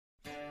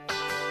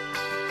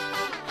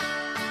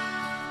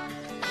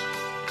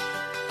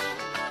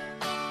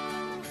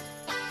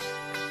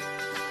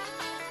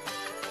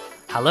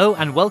Hello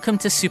and welcome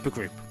to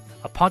Supergroup,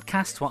 a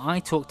podcast where I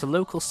talk to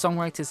local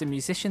songwriters and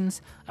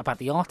musicians about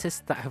the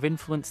artists that have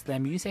influenced their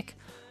music,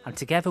 and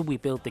together we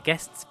build the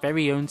guest's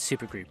very own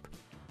supergroup.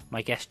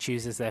 My guest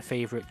chooses their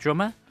favourite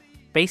drummer,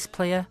 bass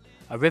player,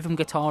 a rhythm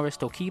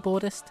guitarist or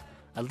keyboardist,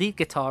 a lead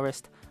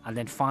guitarist, and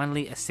then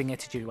finally a singer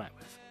to duet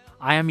with.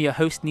 I am your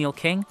host Neil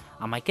King,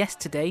 and my guest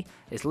today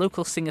is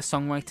local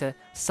singer-songwriter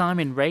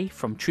Simon Ray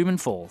from Truman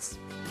Falls.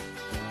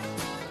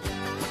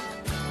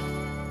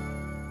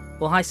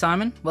 Well, hi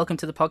Simon, welcome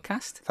to the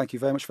podcast. Thank you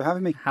very much for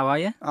having me. How are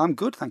you? I'm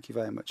good, thank you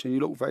very much. And you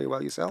look very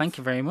well yourself. Thank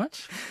you very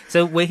much.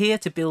 So we're here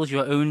to build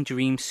your own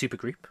dream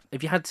supergroup.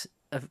 Have you had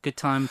a good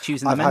time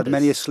choosing the members? I've had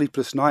many a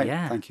sleepless night,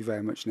 Yeah. Thank you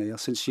very much, Neil,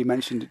 since you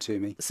mentioned it to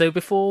me. So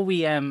before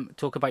we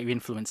talk about your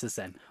influences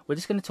then, we're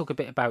just going to talk a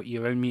bit about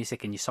your own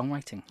music and your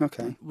songwriting.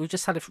 Okay. We've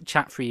just had a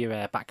chat through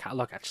your back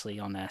catalogue actually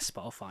on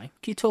Spotify.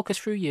 Can you talk us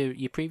through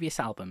your previous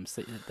albums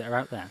that are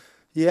out there?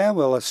 Yeah,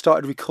 well, I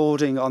started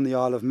recording on the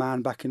Isle of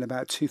Man back in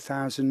about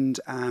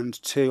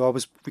 2002. I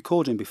was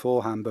recording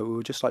beforehand, but we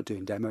were just like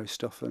doing demo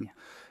stuff. And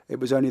It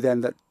was only then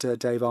that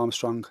Dave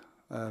Armstrong,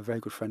 a very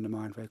good friend of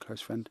mine, very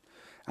close friend,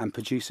 and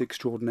producer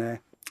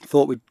extraordinaire,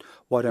 thought,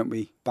 why don't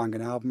we bang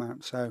an album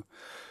out? So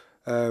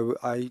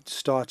I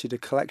started a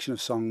collection of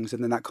songs,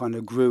 and then that kind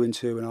of grew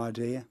into an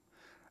idea.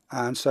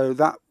 And so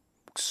that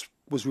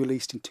was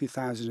released in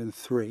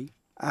 2003.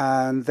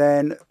 And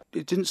then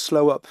it didn't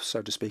slow up,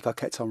 so to speak. I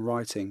kept on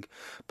writing,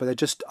 but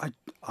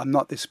I'm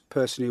not this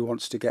person who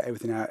wants to get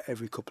everything out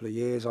every couple of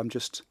years. I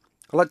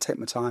like to take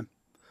my time,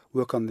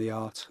 work on the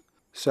art.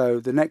 So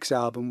the next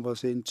album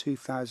was in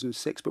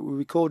 2006, but we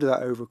recorded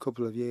that over a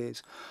couple of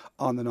years,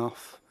 on and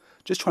off,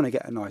 just trying to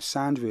get a nice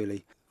sound,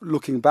 really.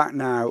 Looking back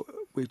now,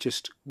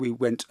 we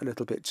went a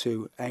little bit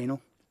too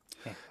anal,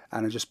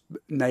 and just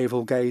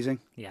navel gazing.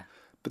 Yeah.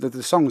 But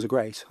the songs are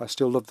great. I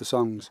still love the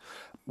songs.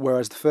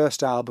 Whereas the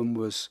first album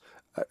was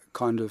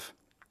kind of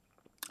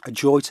a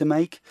joy to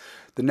make.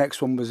 The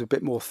next one was a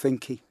bit more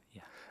thinky.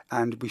 Yeah.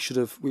 And we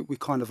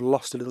kind of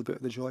lost a little bit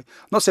of the joy. I'm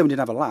not saying we didn't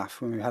have a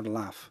laugh when we had a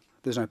laugh.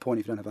 There's no point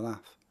if you don't have a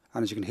laugh.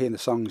 And as you can hear in the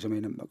songs, I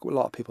mean, a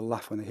lot of people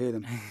laugh when they hear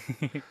them.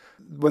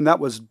 When that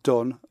was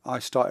done, I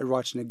started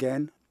writing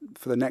again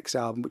for the next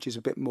album, which is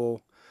a bit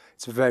more,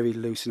 it's very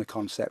loose in a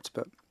concept,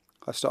 but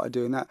I started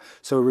doing that.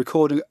 So we're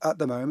recording at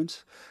the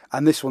moment,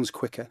 and this one's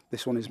quicker.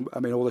 This one is, I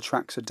mean, all the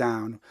tracks are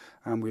down,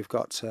 and we've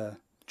got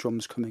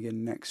drums coming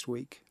in next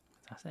week.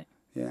 That's it.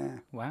 Yeah.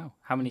 Wow.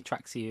 How many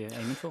tracks are you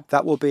aiming for?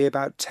 That will be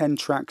about 10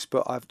 tracks,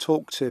 but I've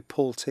talked to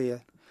Paul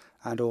Tier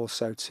and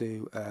also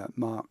to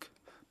Mark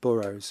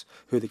Burrows,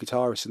 who are the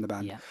guitarists in the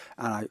band,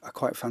 and I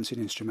quite fancy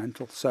an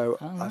instrumental. So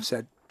I've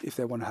said if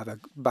they want to have a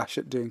bash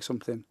at doing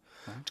something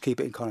to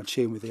keep it in kind of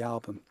tune with the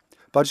album.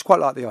 But I just quite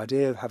like the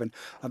idea of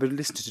I've been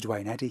listening to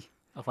Duane Eddy.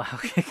 Oh, wow.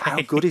 Okay.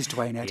 How good is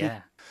Duane Eddy?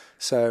 Yeah.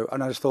 So,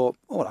 and I just thought,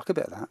 I like a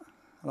bit of that.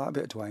 I like a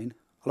bit of Duane.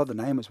 I love the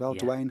name as well,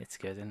 Yeah, Duane. it's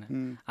good, isn't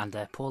it?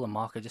 And Paul and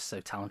Mark are just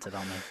so talented,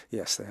 aren't they?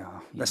 Yes, they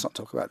are. Let's not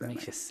talk about them.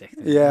 Makes you sick.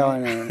 Yeah, I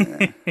know.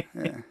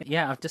 Yeah.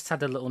 Yeah, I've just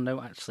had a little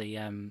note actually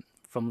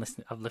from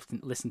listening. I've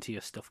listened to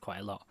your stuff quite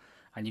a lot,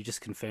 and you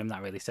just confirmed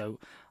that really. So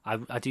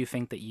I do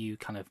think that you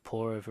kind of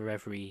pour over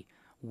every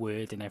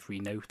word and every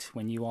note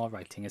when you are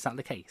writing. Is that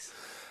the case?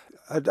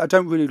 I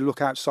don't really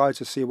look outside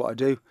to see what I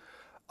do.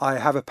 I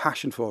have a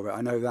passion for it.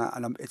 I know that,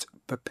 and it's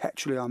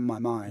perpetually on my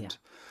mind. Yeah.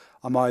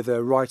 I'm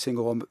either writing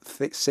or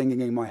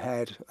singing in my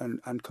head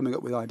and coming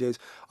up with ideas.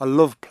 I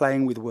love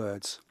playing with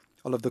words.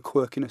 I love the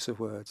quirkiness of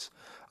words,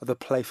 the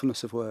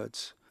playfulness of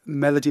words.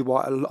 Melody,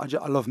 I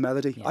love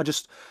melody. Yeah.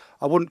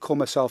 I wouldn't call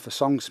myself a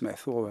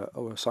songsmith or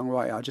a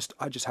songwriter.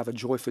 I just have a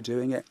joy for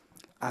doing it.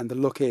 And the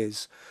look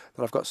is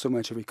that I've got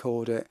somewhere to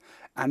record it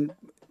and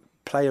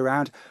play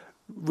around.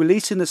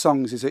 Releasing the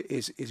songs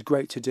is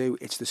great to do.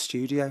 It's the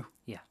studio.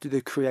 Yeah.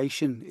 The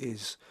creation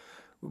is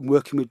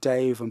working with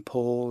Dave and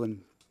Paul,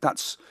 and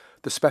that's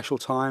the special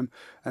time.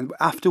 And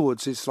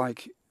afterwards, it's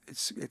like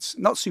it's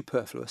not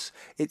superfluous.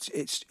 It's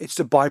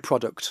the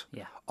byproduct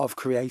of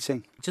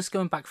creating. Just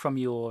going back from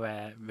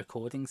your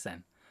recordings,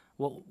 then,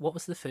 what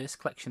was the first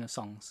collection of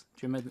songs?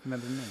 Do you remember the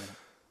name of it?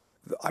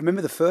 I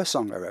remember the first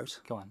song I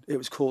wrote. Go on. It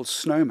was called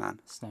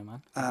Snowman.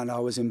 Snowman. And I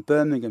was in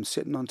Birmingham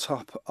sitting on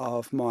top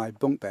of my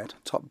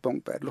top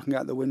bunk bed, looking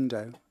out the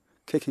window,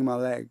 kicking my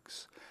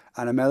legs,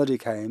 and a melody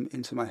came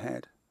into my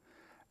head.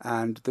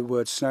 And the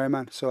word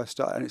snowman. So I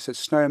started, and it said,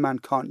 "Snowman,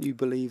 can't you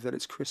believe that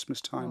it's Christmas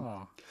time?"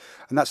 Oh.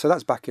 And that's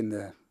back in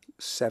the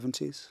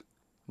 70s.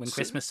 When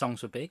Christmas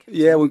songs were big?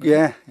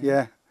 Yeah,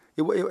 yeah.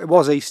 It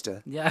was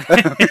Easter. Yeah.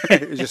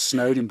 It just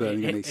snowed in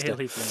Birmingham Easter.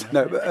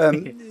 No,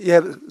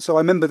 but, so I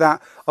remember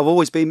that. I've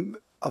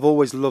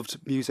always loved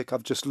music.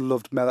 I've just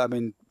loved melody. I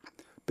mean,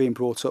 being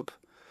brought up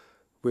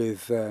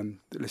with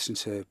listening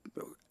to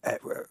a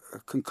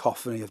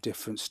cacophony of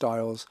different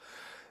styles,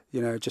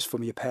 just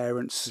from your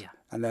parents. Yeah.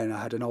 And then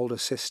I had an older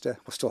sister.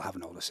 I still have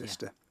an older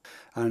sister.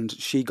 Yeah. And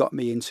she got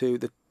me into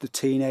the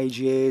teenage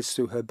years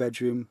through her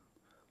bedroom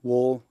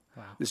wall.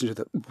 Wow. Listening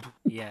to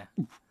the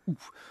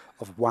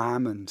of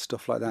Wham and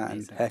stuff like that.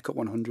 Amazing. And Haircut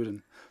 100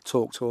 and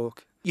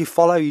Talk. You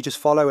just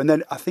follow. And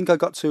then I think I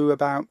got to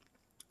about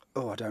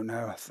oh, I don't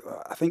know.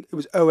 I think it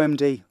was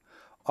OMD,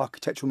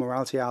 Architectural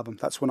Morality album.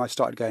 That's when I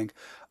started going,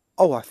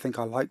 oh, I think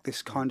I like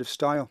this kind of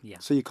style. Yeah.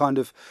 So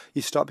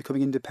you start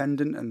becoming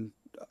independent and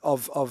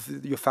of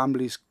your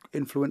family's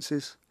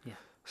influences. Yeah.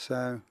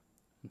 So,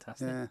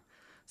 Fantastic. yeah.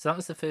 So that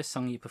was the first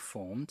song you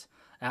performed.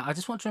 I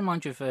just want to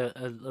remind you of a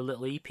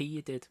little EP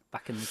you did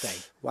back in the day.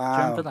 Wow. Do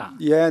you remember that?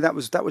 Yeah, that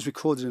was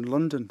recorded in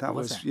London. That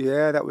Was was it?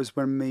 yeah, that was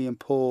when me and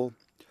Paul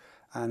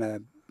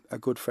and a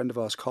good friend of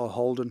ours, Carl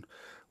Holden,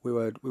 we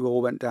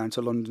all went down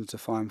to London to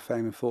find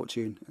fame and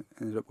fortune.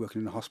 Ended up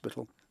working in a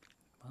hospital.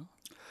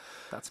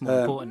 That's more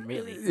important,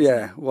 really. isn't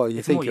Yeah, it? well, you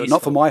It's think more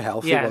not for useful. my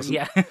health, Yeah, it wasn't.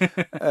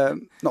 yeah.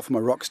 Not for my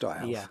rock star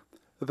health. Yeah.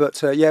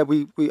 But yeah,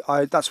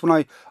 that's when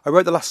I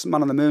wrote The Last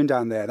Man on the Moon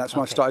down there. That's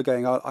when I Okay. started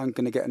going, I'm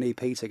going to get an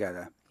EP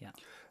together. Yeah.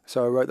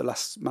 So I wrote The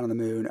Last Man on the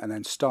Moon and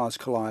then Stars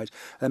Collide.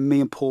 And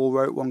me and Paul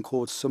wrote one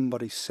called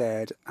Somebody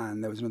Said,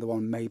 and there was another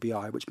one, Maybe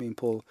I, which me and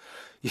Paul,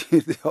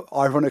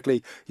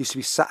 ironically, used to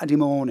be Saturday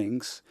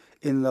mornings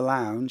in the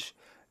lounge,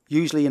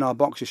 usually in our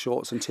boxer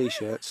shorts and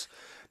T-shirts,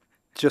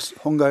 just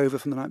hungover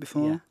from the night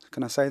before. Yeah.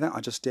 Can I say that?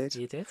 I just did.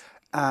 You did?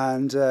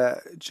 And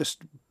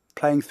just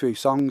playing through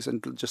songs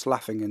and just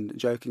laughing and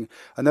joking.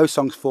 And those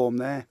songs formed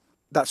there.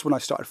 That's when I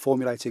started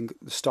formulating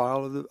the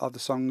style of the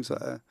songs.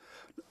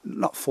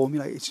 Not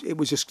formulate. It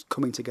was just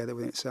coming together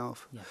within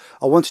itself. Yeah.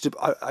 I wanted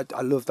to.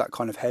 I love that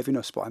kind of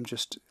heaviness, but I'm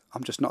just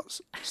not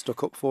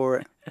stuck up for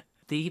it.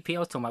 The EP I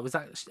was talking about, was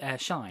that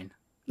Shine?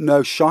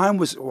 No, Shine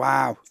was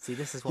wow. See,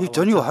 this is what You've I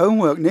done want your to-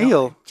 homework,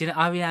 Neil. No, do you know,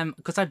 I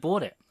because I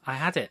bought it. I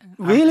had it.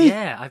 Really?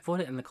 Yeah, I bought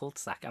it in the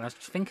cul-de-sac, and I was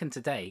thinking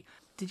today,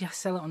 did you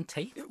sell it on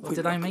tape, or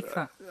did I make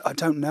that? I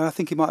don't know. I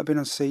think it might have been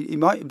on CD.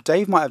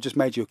 Dave might have just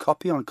made you a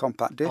copy on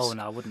compact disc. Oh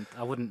no,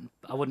 I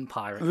wouldn't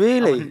pirate.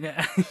 Really? I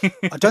wouldn't- yeah.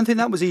 I don't think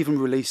that was even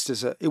released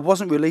it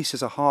wasn't released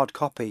as a hard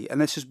copy, and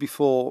this was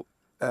before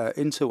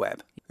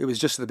interweb. It was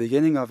just at the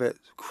beginning of it.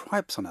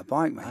 Cripes on a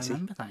bike, I matey.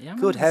 remember that. Yeah, I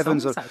Good remember the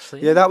heavens! songs,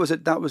 actually. Yeah, that was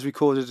it. That was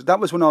recorded. That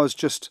was when I was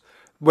just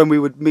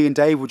me and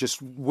Dave were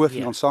just working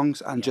Yeah. on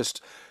songs and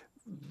just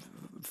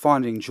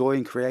finding joy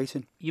in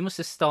creating. You must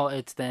have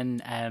started then,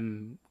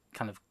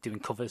 kind of doing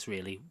covers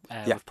really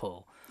with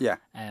Paul. Yeah.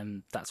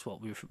 That's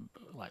what we were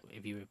like.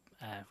 If you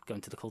were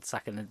going to the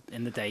cul-de-sac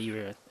in the day, you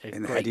were a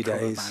In the great heady cover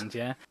days. band.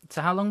 Yeah.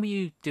 So how long were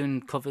you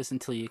doing covers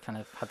until you kind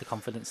of had the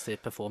confidence to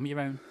perform your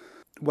own?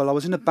 Well, I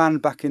was in a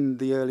band back in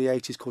the early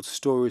 80s called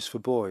Stories for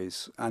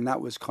Boys, and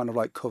that was kind of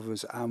like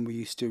covers, and we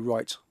used to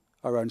write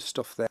our own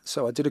stuff there.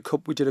 So we did a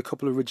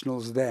couple of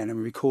originals then, and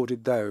we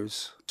recorded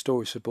those,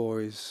 Stories for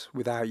Boys,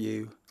 Without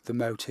You, The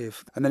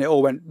Motive, and then it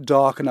all went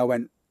dark, and I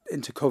went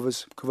into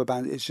cover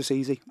band. It's just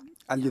easy,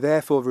 and you're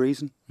there for a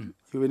reason.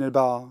 You're in a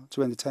bar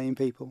to entertain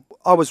people.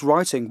 I was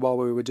writing while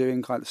we were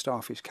doing kind of the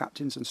Starfish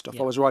Captains and stuff.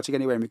 Yeah. I was writing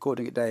anyway and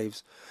recording at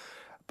Dave's.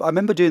 But I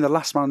remember doing The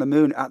Last Man on the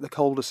Moon at the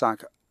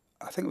cul-de-sac.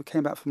 I think we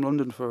came back from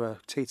London for a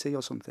TT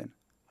or something,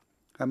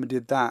 and we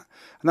did that.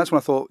 And that's when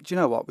I thought, do you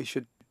know what? We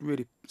should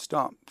really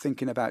start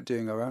thinking about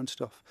doing our own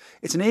stuff.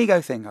 It's an ego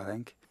thing, I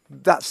think.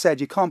 That said,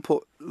 you can't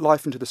put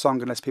life into the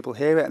song unless people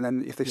hear it, and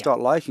then if they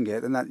start liking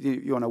it, then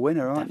you're on a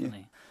winner, aren't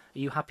Definitely. Are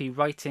you happy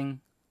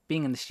writing,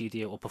 being in the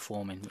studio, or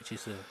performing, which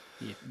is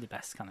the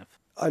best kind of?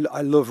 you?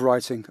 I love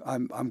writing.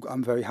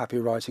 I'm very happy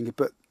writing it,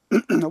 but I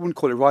wouldn't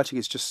call it writing.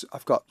 It's just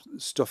I've got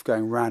stuff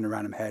going round and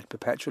round in my head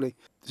perpetually.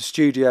 The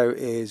studio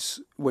is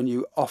when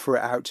you offer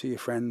it out to your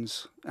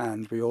friends,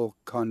 and we all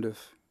kind of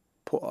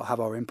have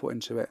our input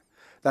into it.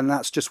 Then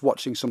that's just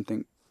watching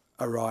something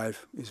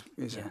arrive. It's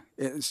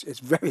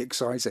very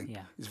exciting.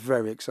 Yeah. It's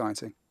very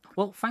exciting.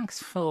 Well, thanks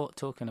for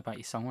talking about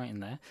your songwriting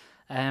there.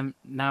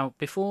 Now,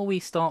 before we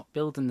start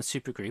building the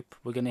supergroup,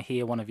 we're going to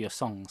hear one of your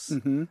songs.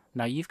 Mm-hmm.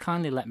 Now, you've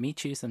kindly let me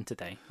choose them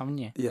today, haven't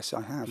you? Yes,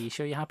 I have. Are you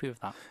sure you're happy with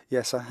that?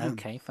 Yes, I have.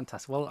 Okay,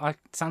 fantastic. Well,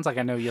 sounds like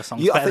I know your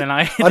songs You- I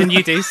better think- than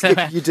you do. So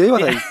You do,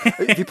 I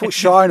think. If you put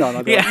Shine on,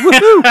 I'd be like, Yeah.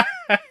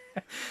 woohoo!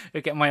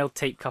 We'll get my old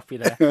tape copy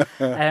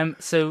there.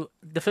 So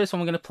the first one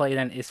we're going to play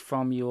then is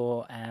from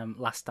your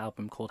last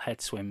album called Head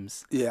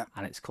Swims, Yeah.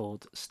 and it's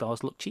called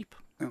Stars Look Cheap.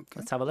 Okay.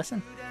 Let's have a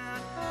listen.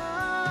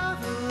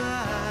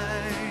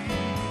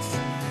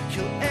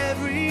 Kill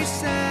every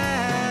satellite.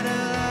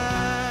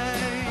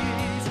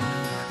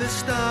 The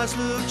stars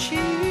look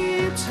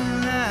cheap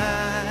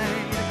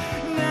tonight.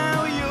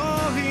 Now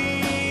you're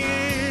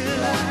here.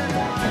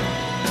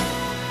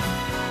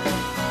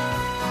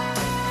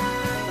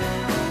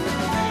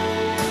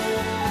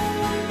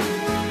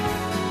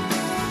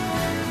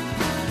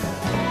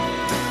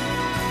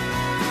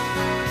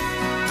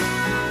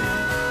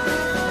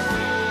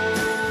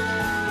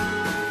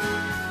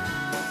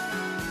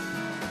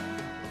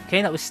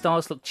 Okay, that was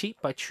Stars Look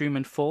Cheap by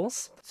Truman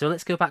Falls. So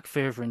let's go back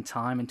further in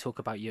time and talk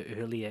about your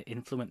earlier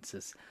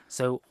influences.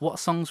 So what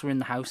songs were in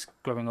the house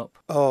growing up?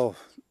 Oh,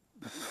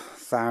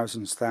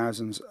 thousands.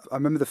 I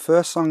remember the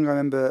first song I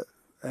remember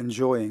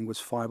enjoying was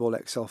Fireball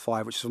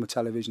XL5, which is from a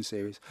television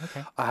series.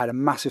 Okay. I had a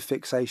massive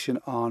fixation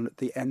on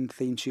the end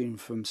theme tune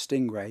from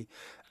Stingray,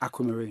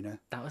 Aquamarina.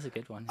 That was a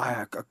good one. I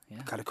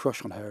Yeah. had a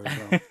crush on her as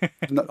well.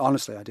 No,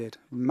 honestly, I did.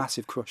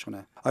 Massive crush on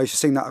her. I used to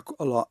sing that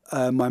a lot.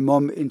 My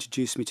mum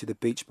introduced me to the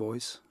Beach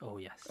Boys. Oh,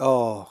 yes.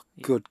 Oh,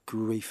 good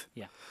grief.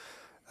 Yeah.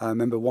 I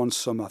remember one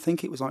summer, I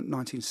think it was like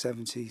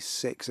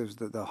 1976, it was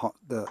the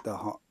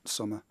hot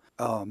summer.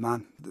 Oh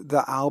man,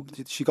 that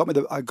album, she got me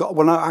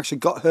when I actually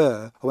got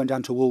her, I went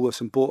down to Woolworths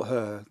and bought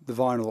her the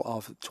vinyl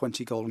of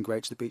 20 Golden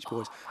Greats, the Beach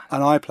Boys,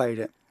 and I played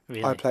it.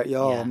 Really? I played,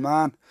 oh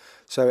man.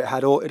 So it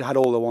had all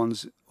the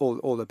ones,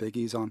 all the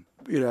biggies on.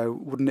 You know,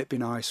 wouldn't it be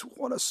nice?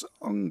 What a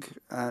song!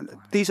 And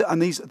these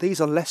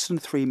are less than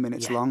 3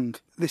 minutes long.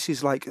 This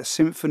is like a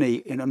symphony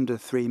in under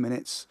 3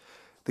 minutes.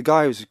 The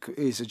guy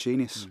is a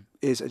genius.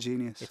 Is a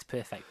genius. It's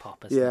perfect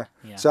pop, isn't it?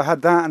 Yeah. So I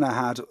had that, and I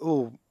had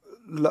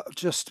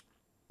just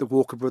the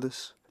Walker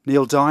Brothers,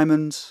 Neil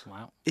Diamond,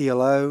 Wow.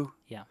 ELO.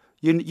 Yeah.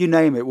 You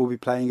name it, we'll be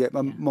playing it.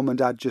 My mum and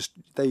dad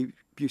they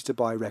used to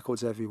buy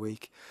records every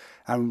week,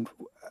 and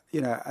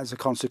you know, as a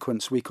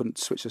consequence, we couldn't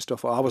switch the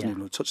stuff. I wasn't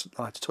even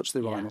allowed to touch the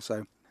vinyl.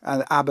 So,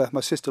 and ABBA,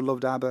 my sister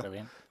loved ABBA.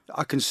 Brilliant.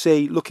 I can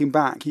see, looking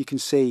back, you can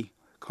see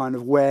kind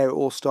of where it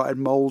all started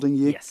moulding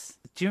you. Yes.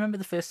 Do you remember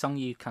the first song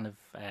you kind of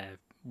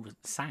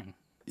sang?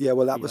 Yeah,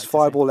 well, that was like to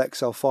Fireball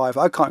XL5.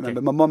 I can't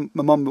remember.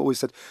 My mum always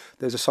said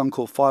there's a song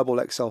called Fireball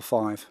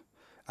XL5,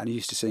 and he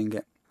used to sing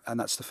it, and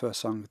that's the first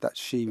song that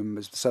she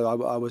remembers. So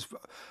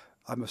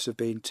I must have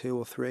been 2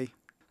 or 3.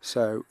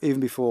 So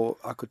even before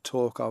I could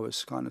talk, I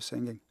was kind of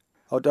singing.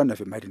 I don't know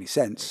if it made any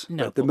sense,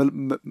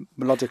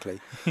 melodically.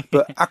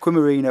 But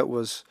Aquamarina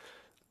was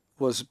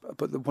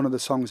one of the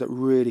songs that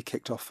really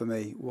kicked off for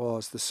me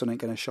was The Sun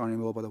Ain't Gonna Shine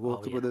Anymore by the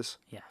Walker Brothers.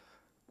 Yeah.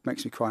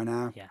 Makes me cry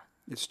now. Yeah.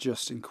 It's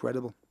just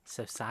incredible.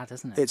 So sad,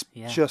 isn't it?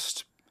 It's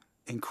just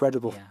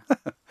incredible.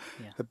 Yeah.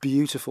 A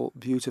beautiful,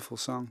 beautiful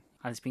song.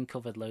 And it's been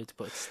covered loads,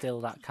 but it's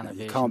still that kind of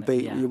You version. can't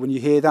beat when you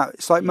hear that.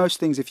 It's like most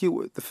things.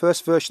 The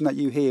first version that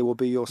you hear will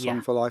be your song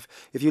Yeah. for life.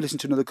 If you listen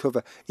to another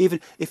cover, even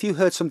if you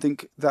heard something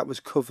that was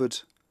covered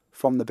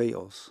from the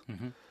Beatles,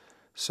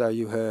 so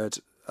you heard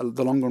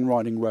The Long and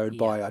Winding Road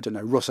by, I don't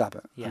know, Russ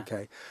Abbott. Yeah.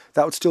 Okay,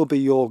 that would still be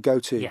your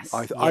go-to. Yes.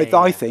 I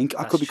think.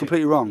 I That's could be true.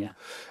 completely wrong. Yeah.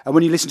 And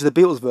when you listen to the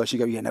Beatles version,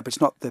 you go, yeah, no, but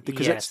it's not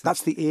because Yeah,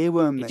 that's the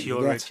earworm. It's that your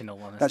you get. original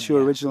one. That's isn't it?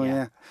 your original,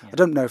 yeah. I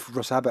don't know if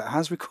Russ Abbott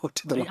has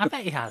recorded the. I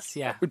bet he has.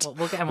 Yeah.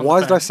 We'll get him on Why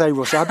the did I phone. say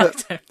Russ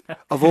Abbott?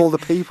 Of all the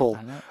people,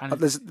 I know.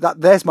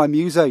 there's my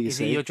muso. You Is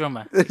see, he your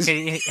drummer? We're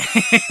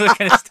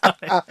gonna start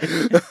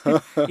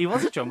it. He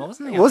was a drummer,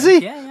 wasn't he? I was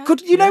think? he? Yeah.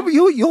 Good. You know,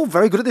 you're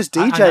very good at this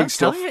I know, DJing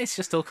stuff. Tell you, it's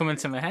just all coming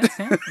to my head.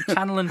 Yeah. I'm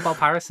channeling Bob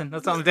Harrison.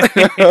 That's what I'm doing.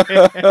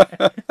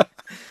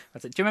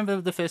 That's it. Do you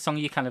remember the first song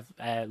you kind of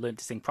learned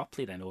to sing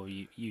properly then, or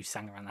you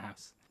sang around the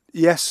house?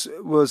 Yes,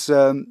 it was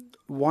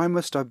Why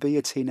Must I Be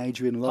a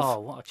Teenager in Love? Oh,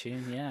 what a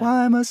tune! Yeah.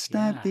 Why must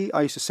I Yeah. be?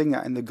 I used to sing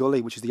that in the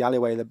gully, which is the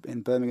alleyway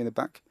in Birmingham in the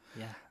back,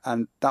 Yeah.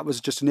 and that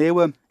was just an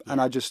earworm. And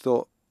I just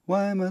thought,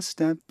 why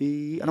must I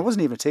be? And I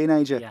wasn't even a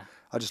teenager. Yeah.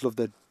 I just loved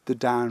the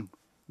down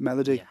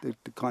melody, Yeah.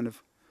 the kind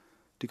of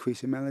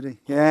decreasing melody.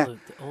 Yeah.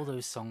 All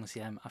those songs.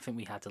 Yeah. I think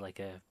we had like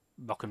a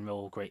rock and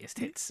roll greatest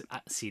hits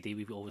CD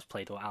we always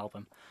played, or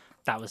album.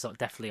 That was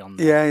definitely on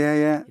there.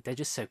 Yeah. They're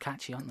just so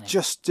catchy, aren't they?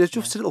 They're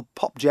just little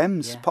pop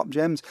gems,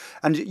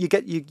 and you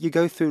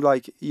go through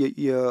like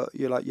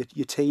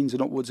your teens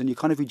and upwards, and you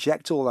kind of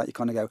reject all that. You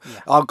kind of go,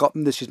 I've got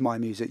this is my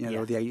music,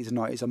 or the 80s and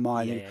 90s are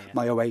mine,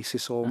 my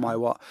Oasis or my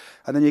what,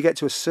 and then you get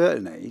to a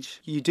certain age,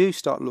 you do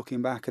start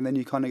looking back, and then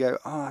you kind of go,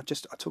 I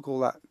took all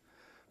that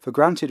for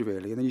granted,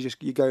 really, and then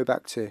you go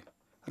back to.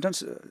 I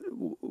don't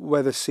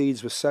where the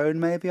seeds were sown.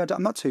 Maybe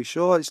I'm not too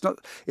sure. It's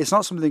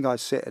not something I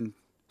sit and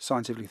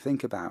scientifically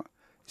think about.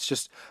 It's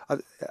just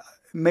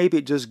maybe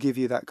it does give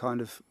you that kind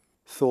of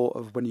thought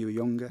of when you were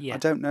younger. Yeah. I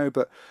don't know,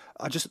 but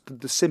I just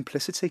the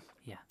simplicity.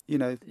 Yeah.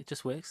 It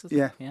just works. Doesn't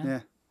it?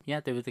 Yeah. Yeah,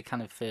 they were the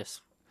kind of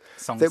first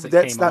songs That's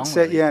that came along. it.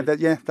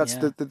 Really. Yeah, that's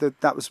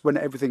that was when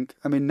everything.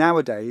 I mean,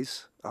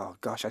 nowadays, oh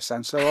gosh, I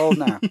sound so old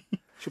now.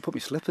 Should put my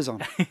slippers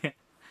on.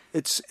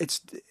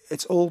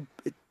 It's all.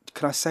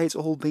 Can I say it's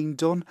all been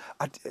done?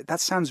 That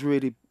sounds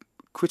really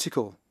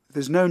critical.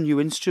 There's no new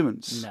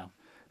instruments. No.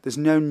 There's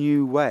no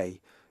new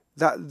way.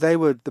 That they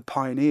were the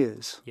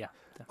pioneers. Yeah.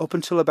 Up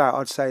until about,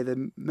 I'd say,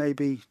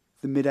 maybe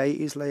the mid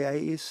 '80s, late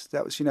 '80s.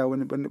 That was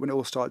when it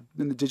all started,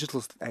 when the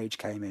digital age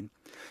came in,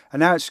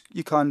 and now it's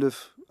you kind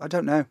of. I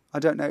don't know.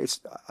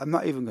 I'm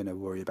not even going to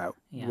worry about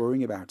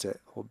worrying about it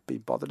or be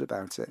bothered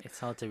about it. It's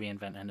hard to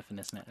reinvent anything,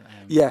 isn't it?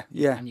 Yeah.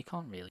 And you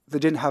can't really. They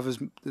didn't have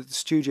the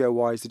studio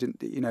wise. They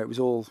didn't. It was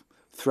all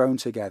thrown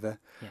together.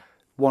 Yeah.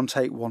 One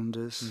take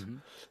wonders.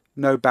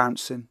 No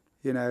bouncing.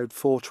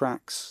 4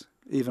 tracks,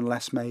 even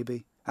less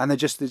maybe. And they're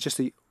just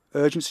the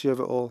urgency of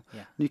it all.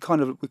 Yeah.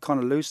 And we kind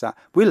of lose that.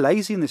 We're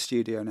lazy in the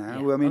studio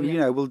now. Yeah. I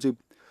mean, we'll do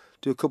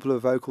a couple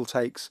of vocal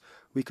takes.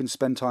 We can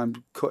spend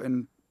time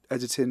cutting,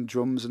 editing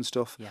drums and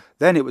stuff. Yeah.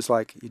 Then it was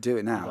like, you do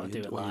it now. You do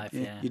it live,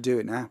 You do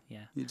it now.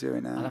 Yeah. You do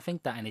it now. And I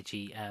think that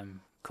energy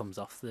comes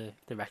off the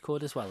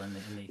record as well. In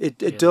the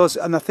It early does,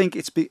 ones. and I think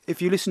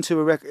if you listen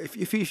to a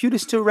if you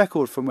listen to a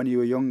record from when you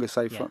were younger,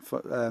 say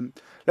Yeah.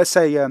 let's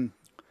say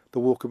The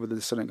Walker with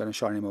the Sun Ain't Gonna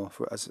Shine Anymore,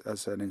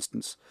 as an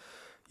instance,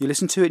 you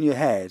listen to it in your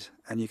head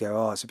and you go,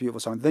 oh, it's a beautiful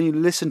song. Then you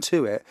listen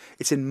to it,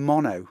 it's in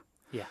mono,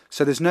 Yeah,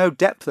 so there's no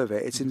depth of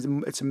it. It's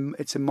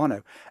in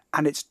mono,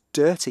 and it's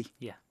dirty.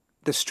 yeah,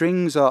 The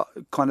strings are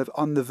kind of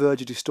on the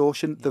verge of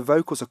distortion. The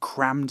vocals are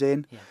crammed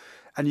in, yeah,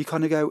 and you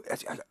kind of go,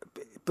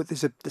 but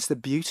there's the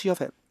beauty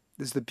of it.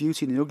 There's the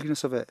beauty and the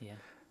ugliness of it. yeah.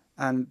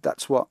 And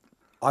that's what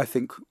I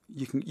think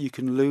you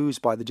can lose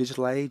by the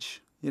digital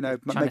age. Trying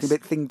Making to a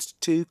bit things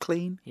too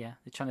clean. Yeah,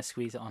 they're trying to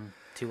squeeze it on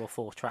 2 or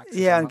 4 tracks. as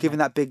Yeah, well, and aren't giving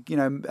they? that big,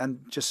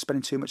 and just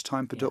spending too much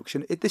time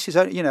production. This is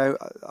only,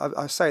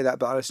 I say that,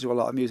 but I listen to a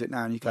lot of music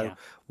now, and you go, Yeah.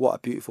 what a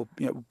beautiful,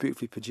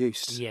 beautifully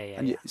produced. Yeah, yeah,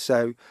 And yeah.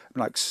 So,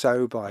 like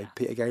So by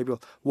Peter Gabriel,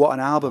 what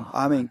an album! Oh,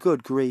 I mean,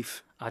 good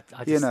grief. I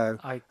just,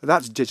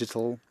 That's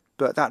digital,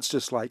 but that's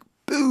just like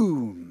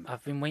boom.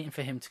 I've been waiting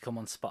for him to come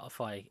on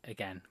Spotify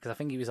again because I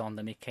think he was on,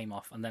 then he came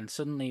off, and then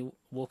suddenly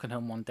walking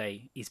home one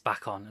day, he's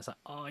back on. It's like,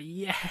 oh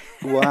yeah.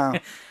 Wow. Do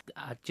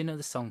you know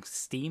the song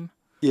Steam?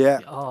 Yeah.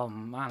 Oh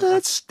man,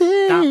 That's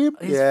Steve.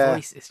 his Yeah.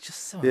 voice is just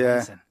so Yeah.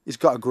 amazing. He's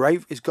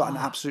got an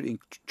absolutely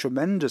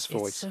tremendous It's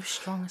voice. so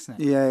strong, isn't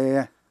it? Yeah, yeah,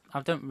 yeah.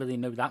 I don't really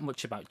know that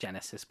much about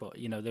Genesis, but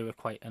they were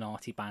quite an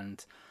arty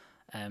band.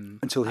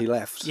 Until he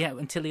left. Yeah,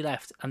 until he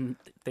left, and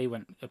they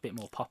went a bit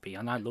more poppy,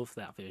 and I love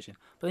that version.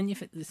 But then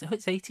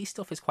his 80s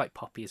stuff is quite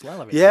poppy as well.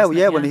 I really, Yeah, isn't it?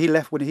 yeah.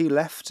 When he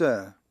left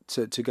to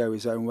go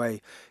his own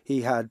way,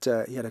 he had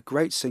a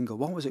great single.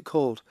 What was it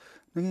called?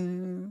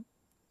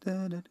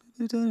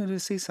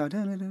 Seaside.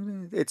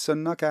 It's a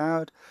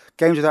knockout.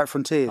 Games Without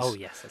Frontiers. Oh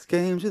yes, that's good.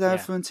 Games Without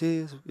Yeah.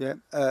 Frontiers. Yeah,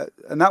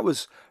 and that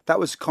was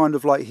kind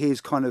of like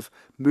his kind of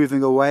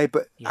moving away,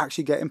 but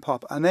actually getting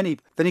pop. And then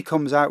he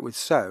comes out with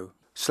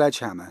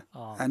Sledgehammer,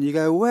 and you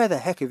go, where the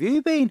heck have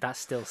you been? That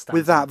still stands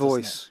with that out, doesn't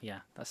voice. it? Yeah,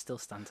 that still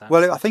stands out.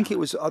 Well, I think it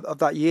was of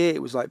that year.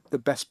 It was like the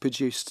best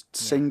produced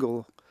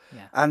single,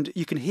 Yeah. and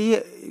you can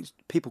hear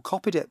people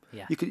copied it.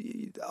 Yeah. You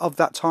could of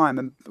that time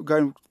and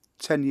going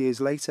 10 years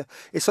later.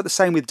 It's like the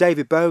same with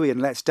David Bowie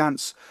and Let's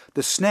Dance.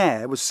 The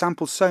snare was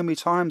sampled so many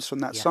times from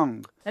that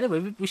song.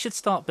 Anyway, we should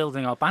start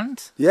building our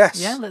band. Yes.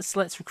 Yeah, let's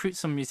recruit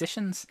some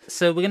musicians.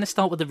 So we're going to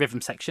start with the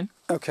rhythm section.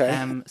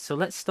 Okay. So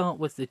let's start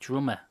with the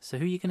drummer. So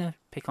who are you going to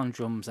pick on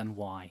drums and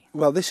why?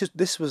 Well, this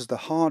was the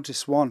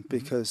hardest one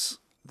because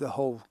the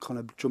whole kind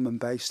of drum and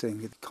bass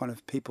thing, it kind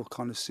of people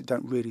kind of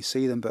don't really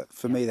see them, but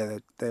for me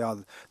they are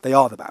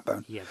the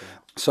backbone. Yeah, they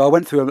are. So I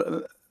went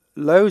through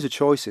loads of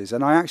choices,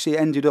 and I actually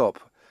ended up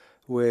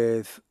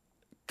with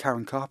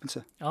Karen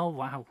Carpenter. Oh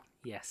wow,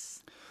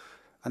 yes.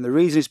 And the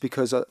reason is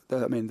because the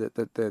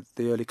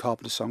early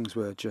Carpenter songs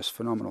were just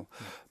phenomenal,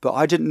 but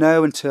I didn't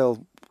know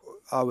until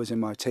I was in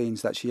my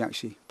teens that she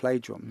actually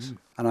played drums,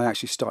 and I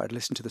actually started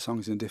listening to the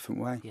songs in a different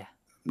way. Yeah.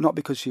 Not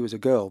because she was a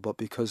girl, but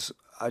because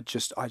I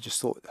just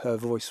thought her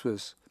voice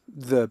was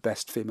the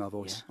best female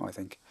voice. I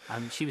think.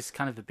 She was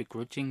kind of a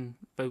begrudging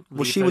Well,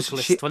 vocalist,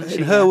 wasn't she?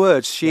 in her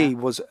words, she Yeah.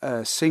 was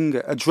a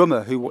singer, a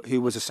drummer who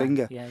was a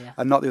singer, Yeah.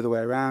 and not the other way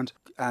around.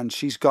 And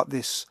she's got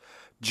this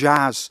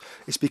jazz.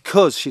 It's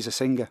because she's a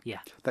singer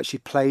that she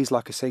plays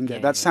like a singer.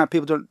 That's how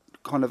people don't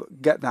kind of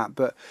get that,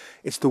 but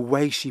it's the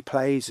way she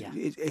plays. Yeah.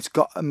 It's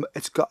got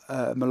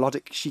a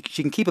melodic. She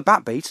can keep a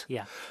backbeat.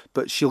 Yeah.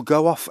 But she'll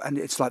go off, and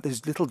it's like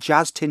there's little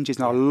jazz tinges.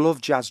 And I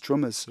love jazz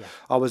drummers. Yeah.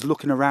 I was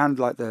looking around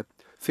like the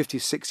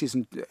 50s, 60s,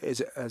 and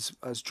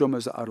as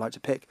drummers that I'd like to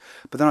pick.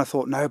 But then I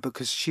thought no,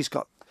 because she's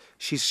got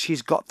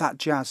that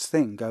jazz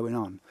thing going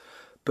on.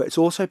 But it's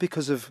also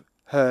because of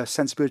her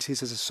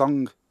sensibilities as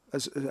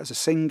a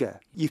singer.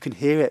 You can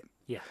hear it.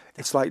 Yeah.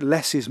 It's like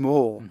less is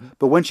more.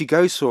 But when she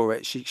goes for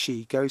it,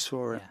 she goes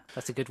for it. Yeah.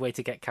 That's a good way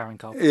to get Karen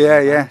Carpenter. Yeah,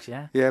 in the yeah,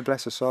 band, yeah.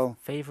 Bless her soul.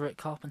 Favourite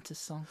Carpenter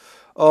song?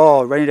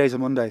 Oh, Rainy Days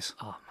and Mondays.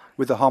 Oh man.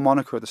 With the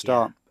harmonica at the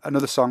start.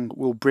 Another song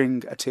will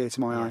bring a tear to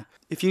my eye.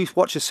 If you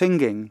watch her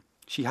singing,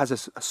 she has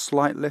a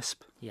slight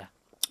lisp. Yeah.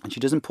 And she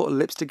doesn't put her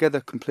lips together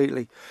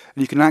completely.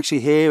 And you can actually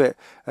hear it.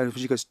 And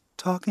she goes,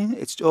 talking,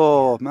 it's,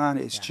 man,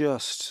 it's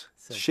just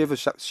So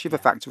shiver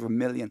factor of a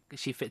million.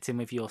 She fits in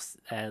with your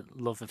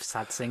love of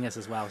sad singers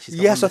as well. She's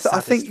got Yes, one of the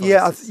I think,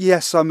 saddest voices.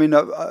 yes. I mean,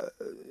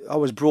 I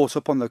was brought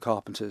up on the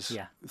Carpenters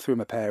through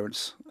my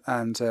parents.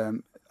 And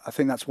I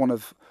think that's one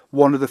of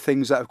the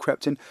things that have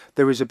crept in.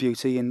 There is a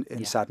beauty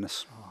in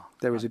sadness.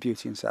 There is a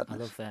beauty in I sadness.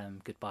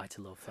 love Goodbye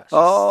to Love. That's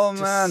Oh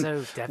just man, so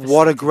devastating,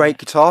 what a great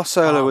guitar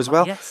solo Oh, as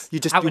well. yes. You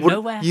just Out you of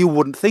wouldn't, nowhere. you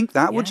wouldn't think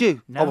that, would Yeah,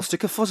 you? no. I will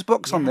stick a fuzz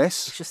box on Yeah,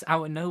 this. It's just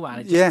out of nowhere,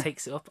 and it just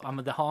takes it up.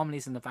 The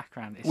harmonies in the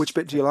background. It's Which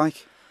bit do you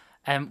like?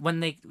 when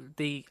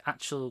the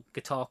actual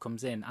guitar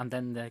comes in, and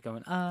then they're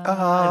going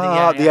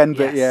the end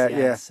bit, yeah,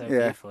 it's so yeah.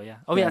 beautiful, yeah.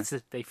 Oh yeah, Yeah.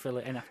 they fill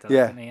it in after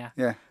Yeah, that, don't they?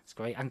 yeah. It's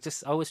great. And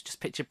I always just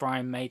picture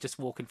Brian May just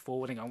walking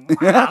forward and going,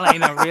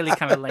 wow, really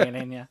kind of laying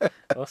in, yeah.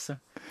 Awesome,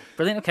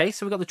 brilliant. Okay,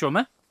 so we've got the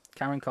drummer,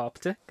 Karen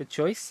Carpenter, good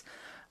choice.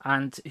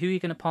 And who are you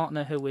going to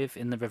partner her with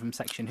in the rhythm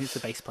section? Who's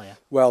the bass player?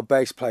 Well,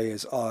 bass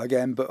players are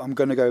again, but I'm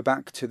going to go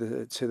back to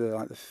the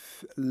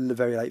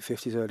very late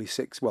 50s, early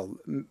 60s. Well,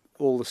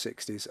 all the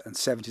 60s and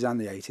 70s and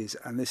the 80s.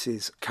 And this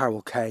is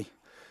Carol Kay.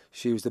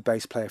 She was the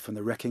bass player from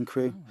the Wrecking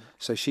Crew.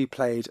 So she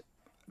played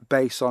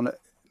bass on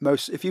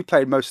most. If you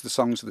played most of the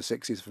songs of the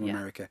 60s from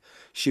America,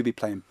 she'd be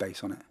playing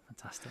bass on it.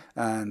 Fantastic.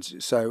 And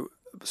so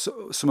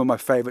some of my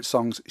favourite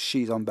songs,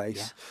 she's on bass.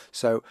 Yeah.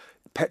 So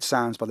Pet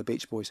Sounds by the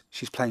Beach Boys,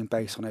 she's playing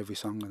bass on every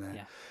song on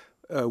there.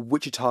 Yeah.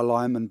 Wichita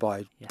Lineman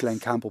by Glenn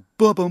Campbell,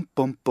 bum bum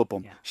bum bum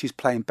bum. Yeah. She's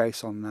playing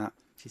bass on that.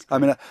 She's I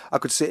mean, I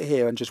could sit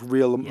here and just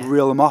reel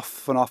them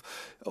off and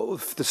off. Oh,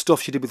 the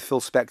stuff she did with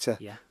Phil Spector.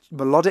 Yeah.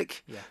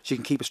 Melodic. Yeah. She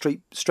can keep a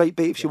straight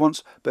beat if she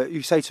wants, but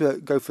you say to her,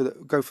 go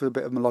for a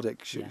bit of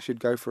melodic. She'd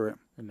go for it.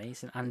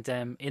 Amazing. And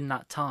in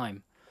that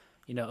time,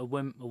 you know, a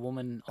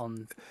woman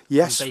on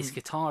Yes. bass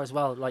guitar as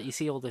well. Like you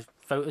see all the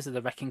photos of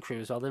the Wrecking Crew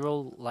as well. They're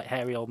all like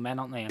hairy old men,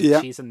 aren't they?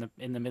 And she's in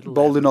the middle.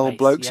 Balding there, old bass.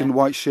 blokes in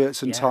white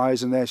shirts and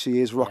ties, and there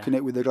she is rocking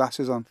it with the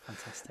glasses on.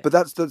 Fantastic. But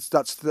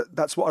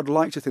that's what I'd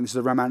like to think. This is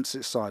the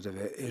romantic side of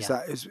it.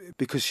 Is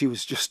because she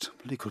was just a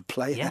really good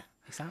player. Yeah,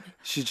 exactly.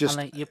 She just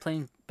and like, you're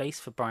playing bass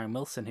for Brian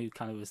Wilson, who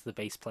kind of was the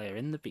bass player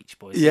in the Beach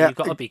Boys. Yeah. So you've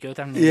got to be good,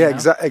 haven't you? yeah,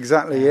 you know?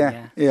 exactly.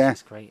 Yeah.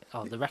 It's great.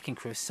 Oh, the Wrecking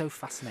Crew is so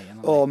fascinating.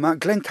 Aren't Oh man,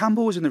 Glenn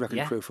Campbell was in the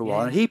Wrecking Crew for a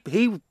while, and he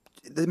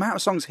the amount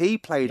of songs he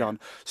played on,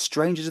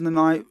 Strangers in the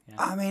Night.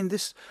 I mean,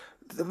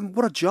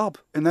 what a job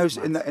in those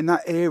in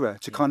that era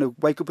to kind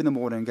of wake up in the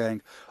morning and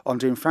going, I'm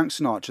doing Frank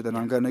Sinatra, then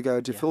I'm going to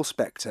go to Phil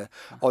Spector,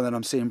 and then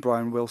I'm seeing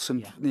Brian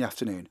Wilson in the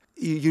afternoon.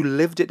 You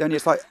lived it, don't you?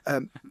 It's like.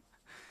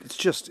 It's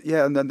just,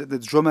 and then the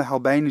drummer, Hal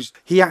Blaine,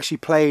 he actually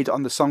played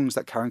on the songs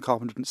that Karen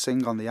Carpenter didn't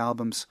sing on the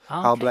albums.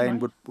 Hal Blaine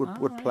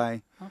would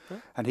play.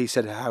 Okay. And he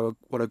said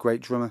what a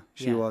great drummer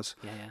she was.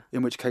 Yeah.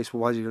 In which case,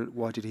 well,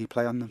 why did he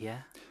play on them? Yeah,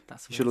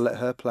 that's Should have let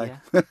her play.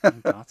 Yeah. Oh,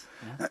 God.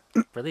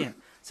 Yeah. Brilliant.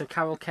 So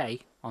Carol Kay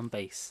on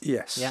bass.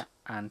 Yes. Yeah,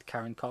 and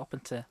Karen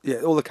Carpenter.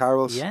 Yeah, all the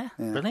carols. Yeah,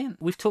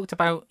 brilliant. We've talked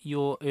about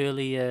your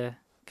earlier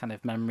kind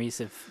of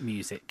memories of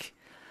music.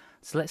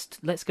 So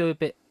let's go a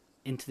bit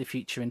into the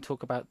future and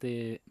talk about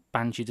the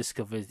bands you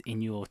discovered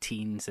in your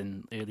teens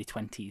and early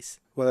 20s.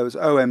 Well, there was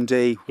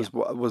OMD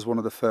was one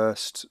of the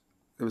first.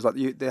 It was like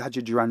they had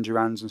your Duran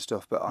Durans and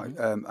stuff, but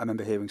I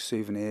remember hearing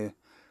Souvenir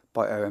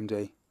by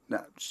OMD.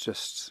 That's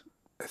just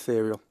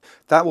ethereal.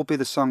 That will be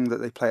the song that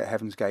they play at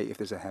Heaven's Gate if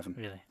there's a heaven.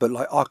 Really? But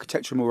like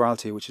Architecture and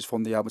Morality, which is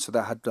from the album, so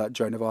that had like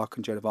Joan of Arc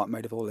and Joan of Arc,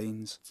 Maid of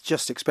Orleans. It's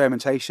just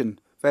experimentation.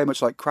 Very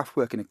much like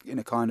Kraftwerk in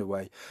a kind of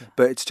way,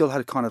 but it still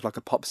had kind of like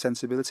a pop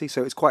sensibility,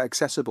 so it's quite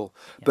accessible,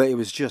 but it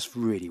was just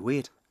really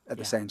weird at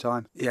the same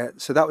time. Yeah,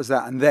 so that was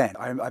that, and then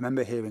I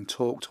remember hearing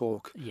Talk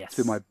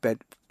through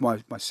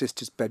my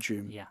sister's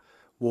bedroom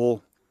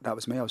wall. That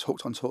was me. I was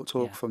hooked on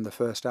Talk from the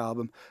first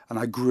album, and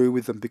I grew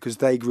with them because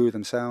they grew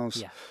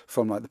themselves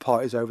from like the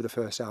Parties Over the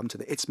first album to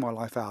the It's My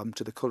Life album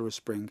to the Colour of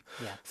Spring,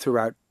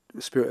 throughout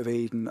Spirit of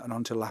Eden and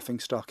onto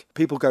Laughingstock.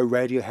 People go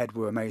Radiohead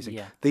were amazing.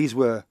 These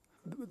were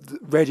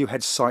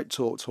Radiohead cite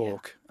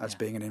Talk as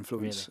being an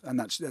influence, and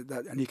that's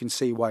and you can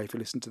see why if you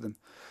listen to them.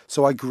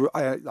 So I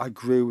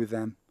grew with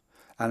them,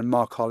 and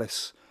Mark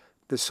Hollis.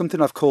 There's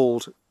something I've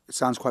called. It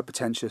sounds quite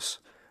pretentious.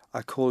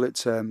 I call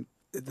it a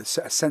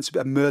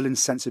Merlin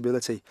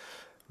sensibility,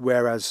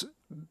 whereas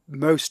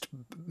most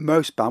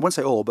bands, I won't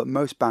say all, but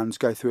most bands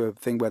go through a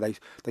thing where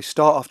they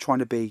start off trying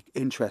to be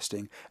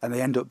interesting and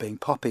they end up being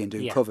poppy and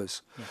doing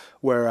covers.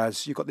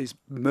 Whereas you've got these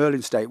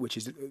Merlin state, which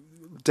is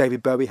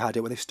David Bowie had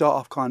it, where they start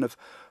off kind of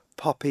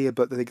poppy,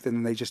 but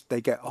then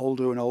they get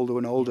older and older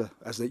and older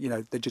as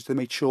they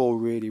mature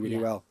really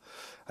well.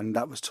 And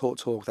that was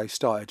Talk. They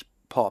started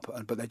pop,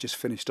 but they just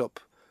finished up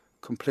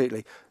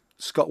completely.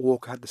 Scott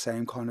Walker had the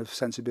same kind of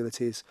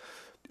sensibilities.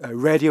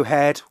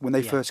 Radiohead, when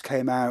they first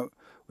came out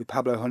with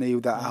Pablo Honey,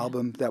 with that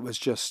album, that was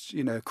just,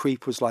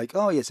 Creep was like,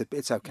 oh yes,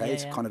 it's okay,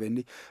 it's kind of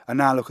indie. And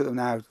now look at them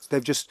now;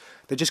 they just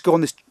go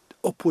on this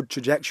upward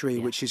trajectory,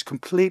 which is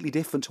completely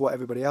different to what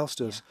everybody else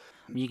does.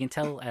 You can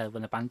tell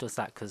when a band does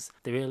that because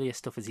the earlier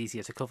stuff is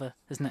easier to cover,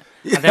 isn't it?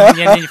 And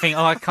then you think,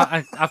 oh, I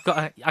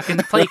can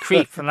play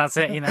Creep and that's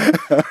it,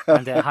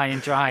 and High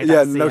and Dry.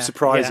 No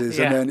surprises,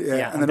 and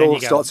then all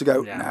starts to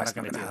go. No, it's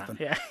not going to happen.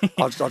 Yeah.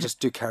 I'll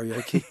just do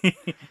karaoke. Do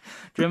you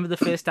remember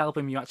the first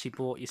album you actually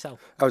bought yourself?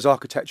 I was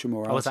Architecture and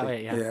Morality. Oh, was that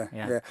it?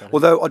 Yeah.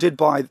 Although I did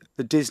buy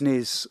the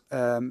Disney's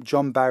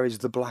John Barry's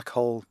The Black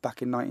Hole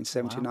back in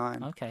 1979.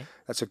 Wow. Okay.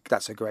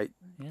 That's a great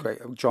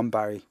John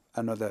Barry,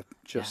 another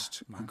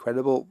just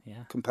incredible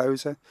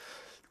composer.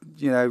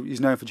 He's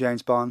known for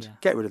James Bond.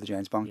 Get rid of the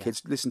James Bond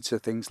kids. Listen to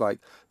things like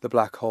The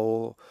Black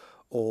Hole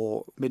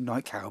or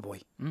Midnight Cowboy.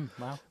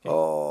 Wow. Okay.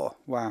 Oh,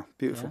 wow,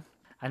 beautiful.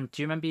 Yeah. And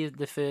do you remember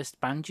the first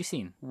band you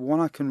seen? One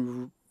I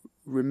can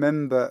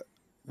remember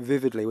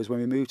vividly was when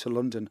we moved to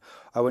London.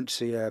 I went to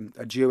see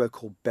a duo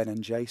called Ben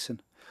and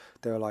Jason.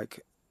 They were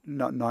like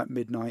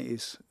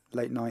mid-90s,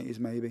 late 90s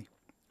maybe.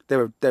 They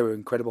were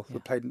incredible. They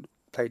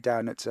played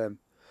down at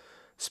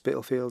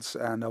Spitalfields,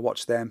 and I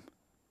watched them.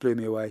 Blew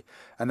me away.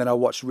 And then I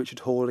watched Richard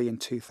Hawley in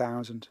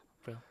 2000.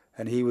 Brilliant.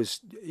 and he was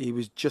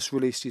just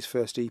released his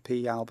first EP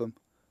album,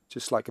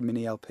 just like a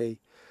mini LP,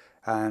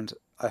 and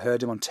I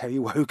heard him on Terry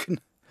Wogan,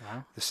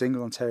 Wow. the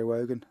single on Terry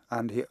Wogan,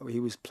 and he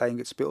was playing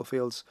at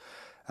Spitalfields,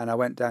 and I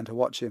went down to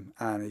watch him,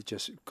 and he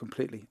just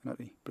completely,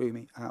 utterly blew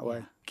me out of the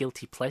way.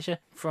 Guilty pleasure.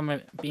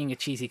 From being a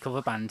cheesy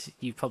cover band,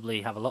 you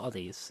probably have a lot of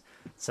these.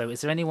 So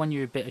is there anyone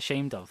you're a bit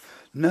ashamed of?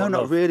 No, Or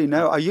not love? really.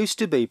 No, I used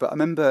to be, but I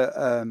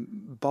remember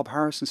Bob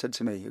Harrison said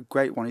to me, a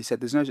great one. He said,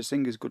 "There's no such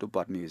thing as good or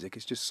bad music.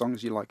 It's just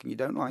songs you like and you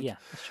don't like." Yeah,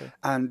 that's true.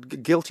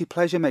 And guilty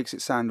pleasure makes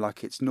it sound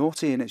like it's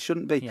naughty, and it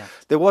shouldn't be. Yeah.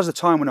 There was a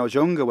time when I was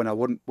younger when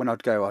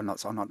I'd go, I'm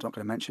not going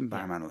to mention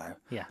Barry Manilow.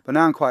 Yeah. But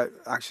now I'm quite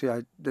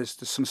there's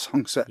some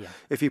songs that Yeah.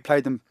 if you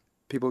played them,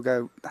 people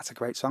go, "That's a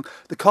great song."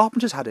 The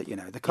Carpenters had it, you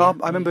know.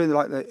 I remember in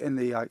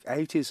the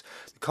 80s,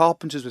 the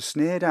Carpenters were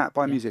sneered at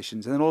by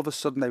musicians, and then all of a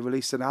sudden they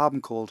released an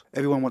album called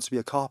 "Everyone Wants to Be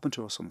a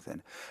Carpenter" or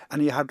something,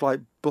 and you had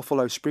like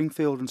Buffalo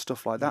Springfield and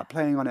stuff like that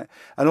playing on it,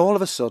 and all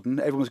of a sudden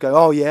everyone was going,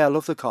 "Oh yeah, I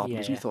love the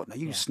Carpenters," and you thought, "No,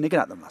 you were snigging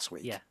at them last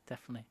week." Yeah,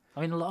 definitely. I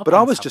mean, a lot of But I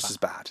bands was have just that. as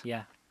bad.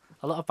 Yeah.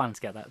 A lot of bands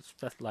get that,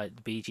 stuff like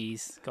the Bee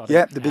Gees. Got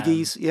Yeah, it. the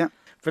Biggies. Yeah.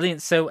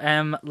 Brilliant. So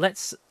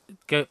let's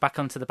go back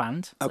onto the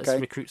band. Okay.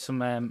 Let's recruit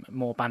some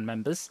more band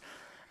members.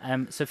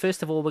 So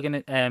first of all, we're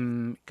going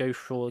to go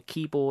for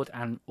keyboard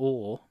and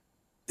or.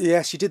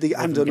 Yes, you did the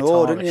and rhythm an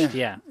or, guitar-ish. didn't you?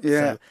 Yeah.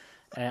 Yeah.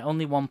 So,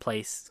 only one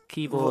place,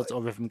 keyboards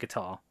or rhythm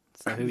guitar.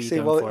 So who are you See,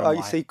 going well, for and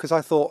why? because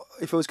I thought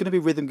if it was going to be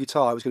rhythm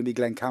guitar, it was going to be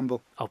Glenn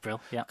Campbell. Oh, Brill.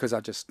 Yeah.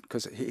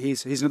 Because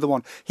he's another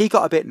one. He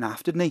got a bit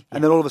naff, didn't he?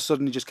 And then all of a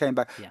sudden he just came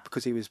back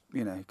because he was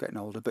getting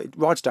older. But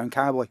Rhinestone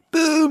Cowboy,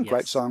 boom,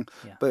 great song.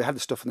 Yeah. But it had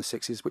the stuff in the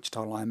 60s,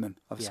 Wichita Lineman.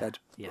 I've said,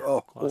 Yeah.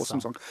 oh, What a awesome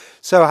song.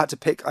 So I had to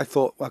pick. I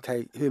thought,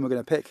 okay, who am I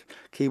going to pick?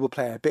 Keyboard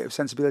player, a bit of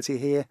sensibility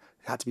here.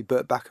 It had to be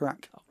Burt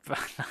Bacharach.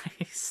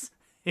 Nice.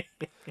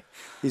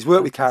 He's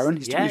worked with Karen.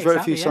 He's wrote a few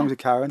exactly, songs with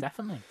Karen.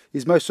 Definitely.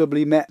 He's most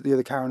probably met the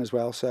other Karen as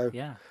well. So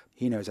Yeah.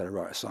 he knows how to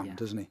write a song,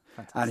 doesn't he?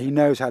 Fantastic. And he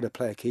knows how to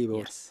play a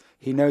keyboard. Yes.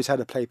 He knows how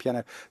to play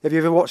piano. Have you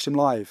ever watched him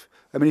live?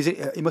 I mean,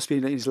 he must be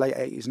in his late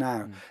 80s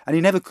now, and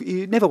he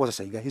never was a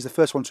singer. He's the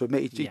first one to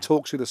admit he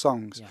talks through the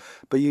songs. Yeah.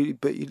 But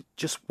you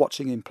just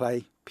watching him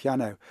play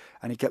piano,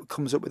 and he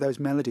comes up with those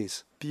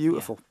melodies.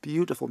 Beautiful,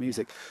 beautiful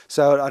music.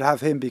 So I'd have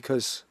him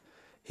because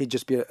he'd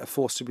just be a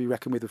force to be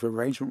reckoned with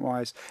arrangement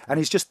wise. And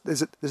he's just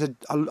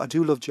I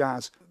do love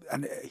jazz,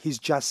 and his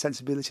jazz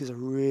sensibilities are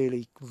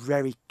really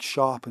very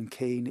sharp and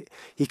keen.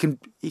 He can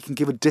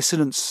give a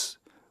dissonance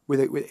with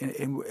it,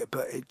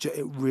 but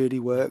it really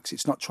works.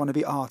 It's not trying to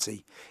be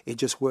arty. It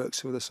just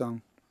works for the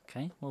song.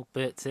 Okay. Well,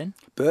 Bert's in.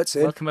 Bert's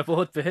in. Welcome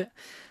aboard, Bert.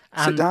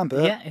 Sit down,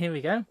 Bert. Yeah, here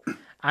we go.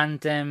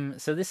 And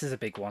so this is a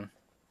big one.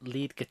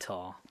 Lead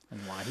guitar. And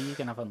why? Who are you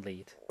going to have on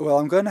lead? Well,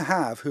 I'm going to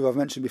have, who I've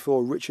mentioned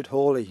before, Richard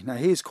Hawley. Now,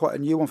 he's quite a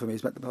new one for me.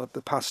 He's been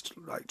the past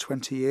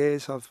 20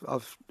 years.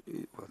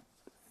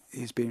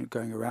 He's been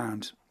going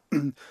around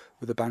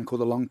with a band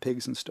called the Long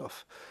Pigs and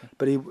stuff.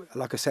 But he,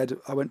 like I said,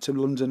 I went to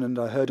London and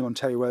I heard him on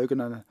Terry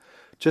Wogan, and I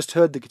just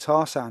heard the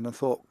guitar sound and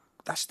thought,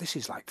 this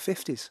is like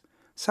 50s.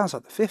 Sounds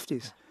like the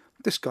 50s.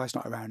 This guy's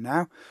not around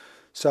now.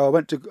 So I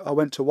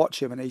went to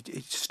watch him, and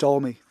he stole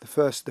me. The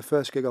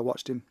first gig I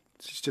watched him,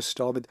 he just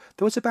stole me.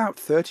 There was about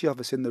 30 of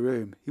us in the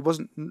room. He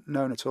wasn't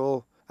known at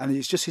all. And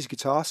it's just his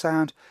guitar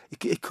sound.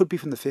 It could be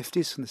from the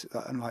 50s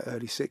and like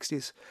early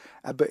 60s.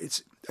 But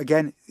it's,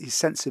 again, his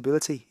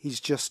sensibility. He's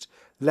just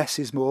less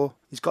is more.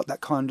 He's got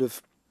that kind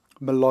of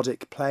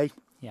melodic play,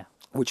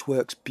 which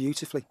works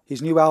beautifully.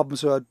 His new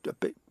albums are a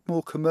bit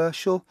more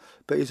commercial,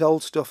 but his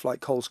old stuff like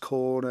Cole's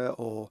Corner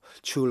or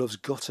True Love's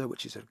Gutter,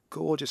 which is a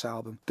gorgeous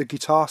album, the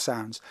guitar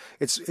sounds,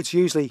 it's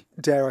usually,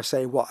 dare I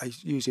say, what I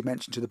usually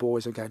mention to the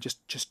boys, again,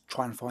 just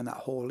try and find that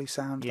Hawley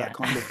sound, that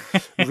kind of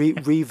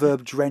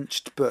reverb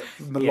drenched but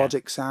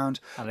melodic sound.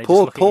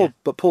 Paul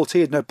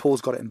T, no,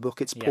 Paul's got it in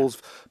buckets.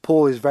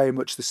 Paul is very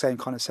much the same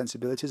kind of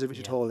sensibilities of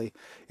Richard Hawley,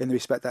 in the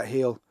respect that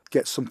he'll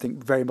get something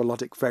very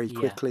melodic very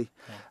quickly.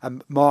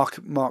 And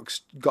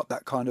Mark's got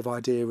that kind of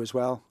idea as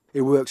well.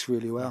 It works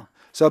really well.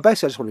 So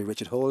basically, I just want to be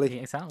Richard Hawley.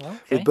 Yeah, is that well?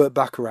 Okay. With Burt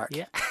Bacharach.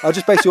 Yeah. I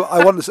just basically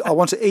I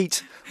want to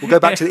eat. We'll go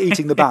back to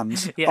eating the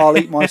bands. I'll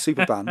eat my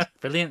super band.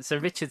 Brilliant. So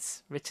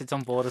Richard's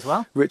on board as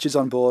well. Richard's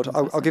on board.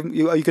 I'll give him.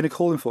 Are you going to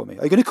call him for me?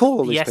 Are you going to call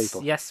all these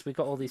people? Yes, we've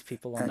got all these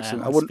people on there.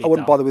 Excellent. I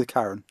wouldn't bother with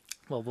Karen.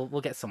 Well, we'll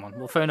get someone.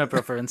 We'll phone our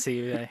brother and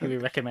see who he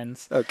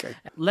recommends. Okay.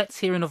 Let's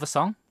hear another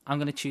song. I'm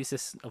going to choose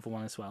this other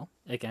one as well.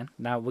 Again,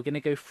 now we're going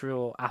to go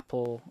through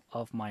Apple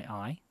of My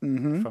Eye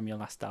from your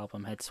last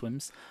album, Head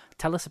Swims.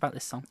 Tell us about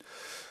this song.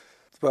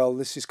 Well,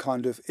 this is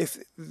kind of, if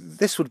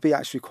this would be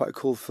actually quite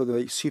cool for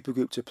the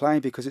supergroup to play,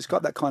 because it's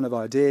got that kind of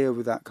idea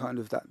with that kind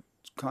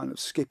of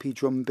skippy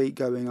drum beat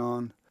going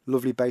on,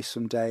 lovely bass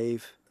from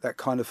Dave, that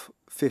kind of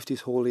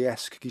 50s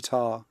Hawley-esque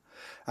guitar.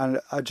 And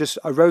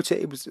I wrote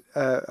it.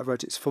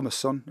 It's for my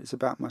son. It's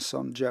about my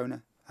son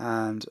Jonah,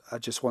 and I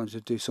just wanted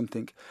to do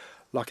something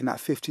like in that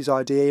 50s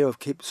idea of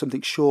keep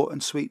something short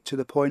and sweet to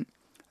the point,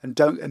 and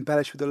don't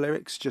embellish with the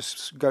lyrics.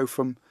 Just go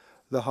from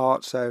the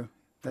heart. So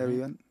there we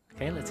go.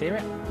 Okay, let's hear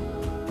it.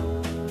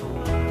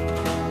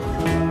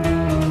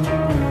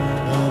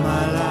 All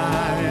my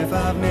life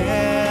life I've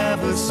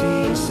never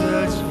seen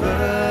such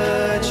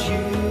virtue.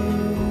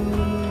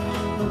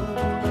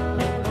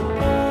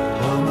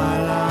 All my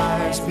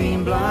life's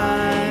been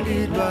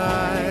blinded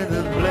by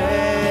the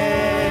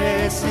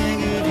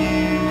blessing of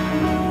you.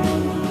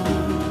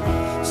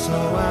 So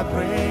I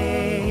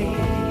pray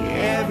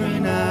every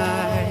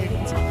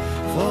night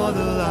for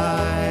the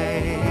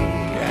light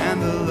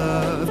and the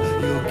love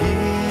you're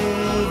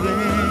giving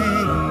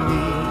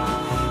me.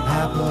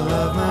 Apple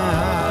of my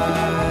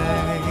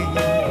eye,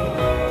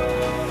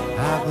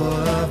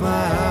 apple of my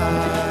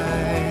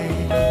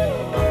eye,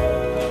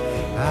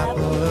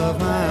 apple of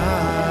my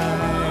eye,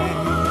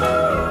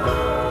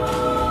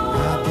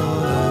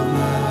 apple of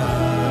my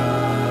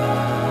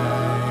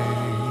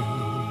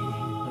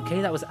eye.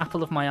 Okay, that was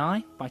Apple of My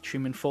Eye by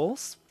Truman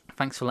Falls.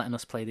 Thanks for letting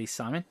us play these,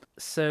 Simon.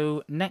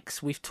 So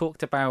next we've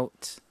talked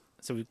about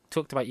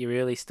your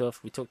early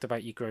stuff. We talked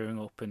about you growing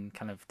up and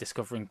kind of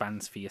discovering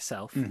bands for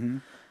yourself. Mm-hmm.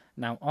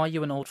 Now, are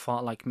you an old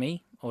fart like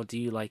me, or do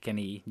you like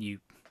any new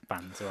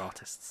bands or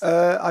artists?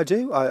 I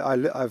do.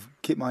 I've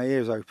keep my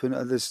ears open.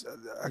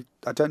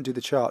 I don't do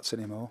the charts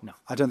anymore. No.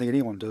 I don't think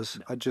anyone does.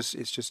 No.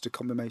 It's just a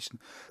combination.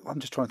 I'm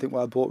just trying to think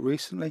what I bought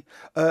recently.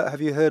 Have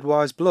you heard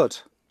Wise Blood?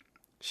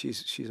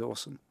 She's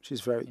awesome.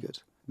 She's very good.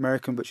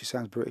 American, but she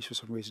sounds British for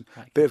some reason.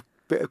 Right.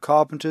 Bit of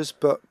Carpenters,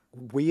 but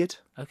weird.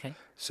 Okay.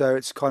 So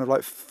it's kind of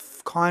like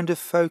kind of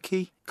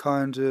folky,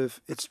 kind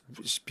of. It's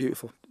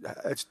beautiful.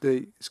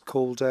 It's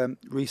called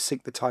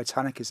 "Resink the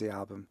Titanic" is the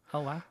album. Oh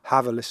wow.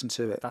 Have a listen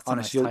to it. That's a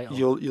Honestly, nice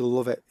title. you'll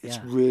love it. It's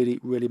Yeah. really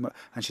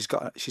and she's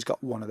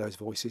got one of those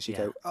voices. You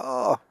Yeah. go,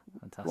 oh,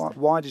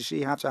 Fantastic. why does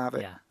she have to have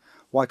it? Yeah.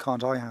 Why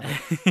can't I have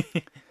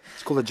it?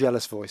 It's called a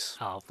jealous voice.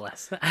 Oh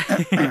bless.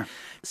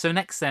 So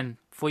next then,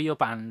 for your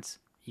band,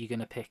 you're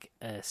gonna pick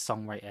a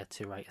songwriter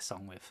to write a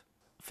song with.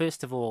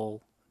 First of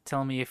all,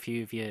 tell me a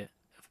few of your,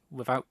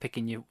 without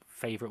picking your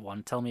favourite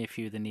one, tell me a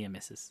few of the near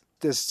misses.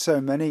 There's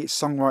so many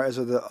songwriters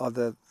are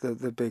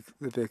the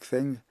big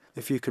thing.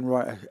 If you can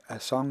write a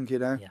song, you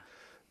know. Yeah.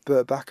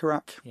 Burt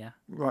Bacharach Yeah.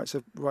 writes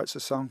a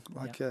song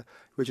like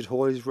Richard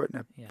Hawley's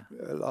written Yeah.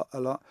 a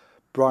lot.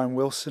 Brian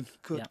Wilson,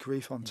 good Yeah.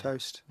 grief on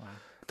toast. Wow.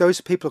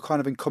 Those people kind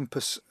of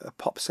encompass a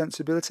pop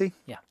sensibility.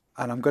 Yeah.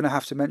 And I'm going to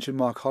have to mention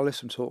Mark Hollis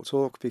from Talk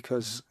Talk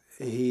because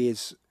he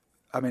is.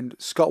 I mean,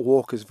 Scott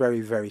Walker's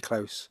very, very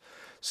close.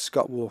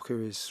 Scott Walker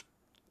is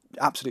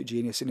absolute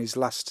genius in his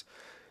last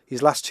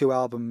two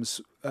albums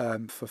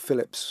for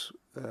Philips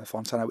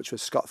Fontana, which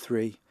was Scott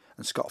 3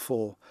 and Scott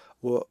 4,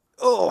 were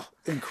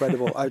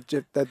incredible.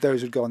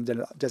 Those would go on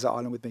Desert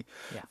Island with me.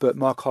 Yeah. But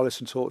Mark Hollis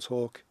from Talk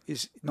Talk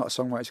is not a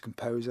songwriter, he's a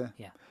composer.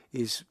 Yeah.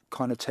 He's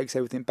kind of takes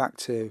everything back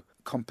to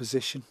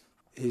composition.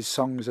 His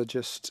songs are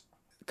just,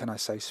 can I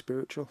say,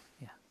 spiritual?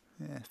 Yeah.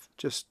 Yeah,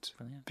 just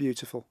Brilliant.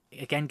 beautiful.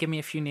 Again, give me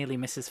a few nearly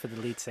misses for the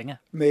lead singer.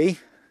 Me?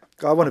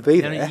 I want to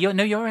be No, there.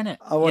 you're in it.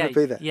 I want to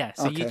be there. Yeah,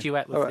 so you Okay.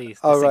 duet with All right. these.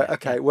 Oh, the right, singer.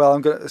 okay. Well,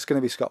 it's going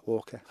to be Scott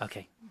Walker Yeah.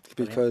 Okay.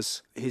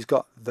 because he's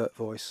got that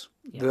voice.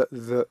 Yeah.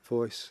 The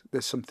voice.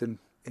 There's something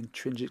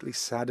intrinsically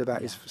sad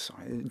about his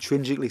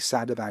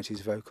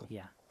vocal.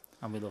 Yeah,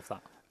 and we love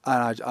that.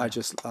 And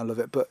I love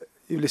it. But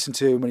you listen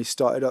to him when he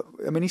started up.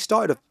 I mean, he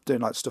started up doing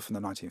like stuff in the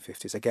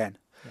 1950s again.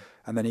 Yeah.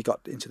 And then he got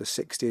into the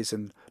 60s,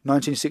 and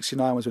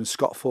 1969 was when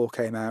Scott 4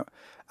 came out,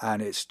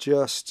 and it's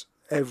just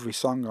every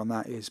song on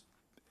that is,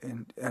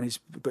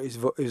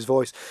 his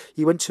voice.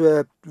 He went to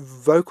a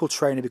vocal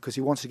trainer because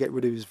he wanted to get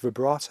rid of his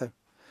vibrato.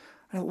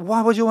 And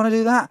why would you want to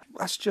do that?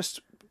 That's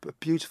just a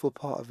beautiful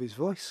part of his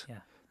voice,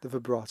 Yeah. the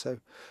vibrato.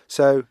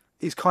 So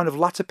his kind of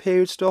latter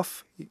period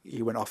stuff,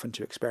 he went off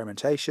into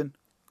experimentation.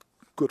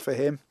 Good for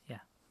him. Yeah.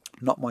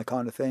 Not my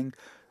kind of thing,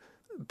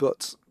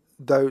 but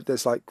though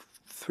there's like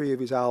 3 of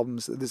his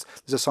albums. There's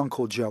a song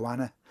called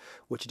Joanna,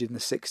 which he did in the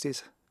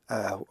 60s.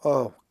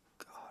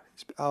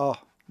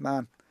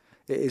 Man,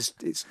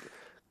 it's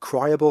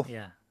cryable.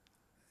 Yeah.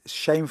 It's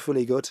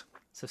shamefully good.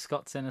 So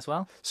Scott's in as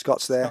well.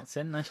 Scott's there. Scott's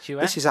in. Nice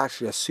duet. This is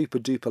actually a super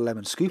duper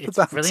lemon scooper It's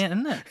band. brilliant,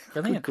 isn't it?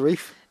 Good Brilliant.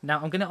 grief.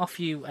 Now I'm going to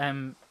offer you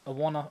a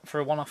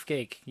one-off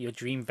gig, your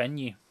dream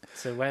venue.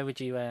 So where would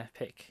you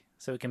pick?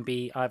 So it can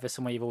be either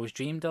somewhere you've always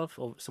dreamed of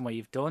or somewhere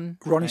you've done.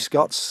 Ronnie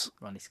Scott's,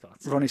 Ronnie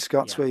Scott's.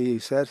 yeah. Where you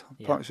said,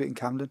 Yeah. Park Street in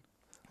Camden.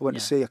 I went Yeah.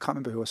 to see, I can't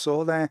remember who I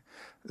saw there.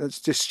 It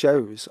just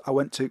shows. I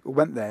went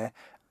there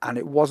and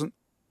it wasn't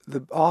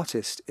the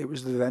artist, it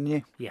was the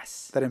venue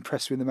Yes. that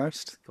impressed me the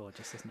most.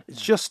 Gorgeous, isn't it?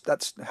 It's just,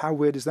 that's how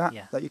weird is that?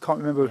 Yeah. That you can't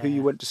remember who Yeah.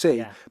 you went to see,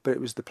 Yeah. but it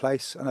was the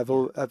place. And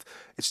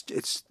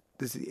it's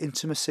there's the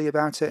intimacy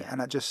about it, Yeah. and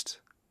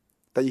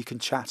that you can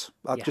chat.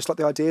 I Yeah. just like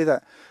the idea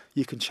that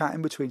you can chat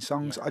in between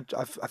songs. Yeah.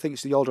 I think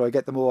it's the older I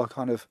get, the more I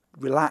kind of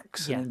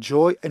relax Yeah. and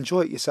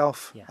enjoy it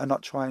yourself, Yeah. and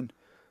not try and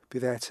be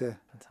there to.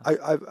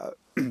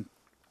 Fantastic.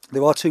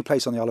 There are 2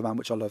 places on the Isle of Man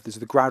which I love. There's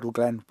the Groudle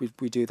Glen.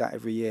 We do that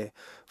every year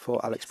for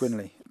Alex Yes.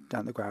 Brindley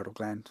down the Groudle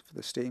Glen for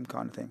the Steam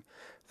kind of thing.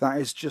 That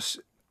is just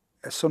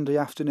a Sunday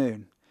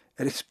afternoon,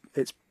 and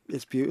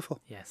it's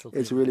beautiful. Yeah,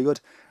 It's really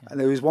good. Yeah. And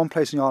there was one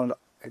place in the island.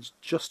 It's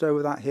just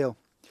over that hill,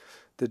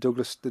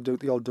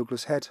 the old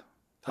Douglas Head.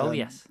 Oh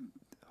yes.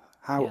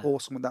 How Yeah.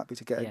 awesome would that be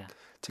to get Yeah.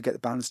 to get the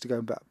bands to go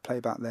and play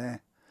back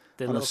there.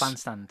 The On a little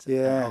bandstand.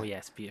 yeah. Oh, yeah,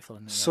 it's beautiful.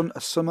 Isn't it?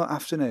 A summer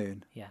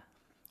afternoon. Yeah.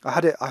 I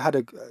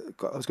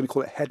was going to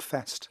call it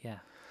Headfest, Yeah.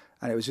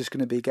 and it was just going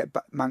to be get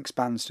Manx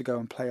bands to go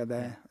and play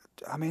there.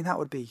 I mean, that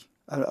would be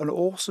an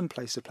awesome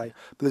place to play.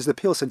 But there's the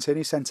Peel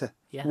Centennial Centre.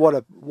 Yeah. What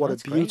a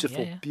That's great.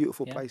 beautiful, Yeah, yeah.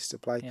 beautiful Yeah. place to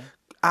play. Yeah.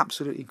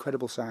 Absolutely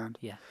incredible sound.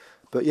 Yeah.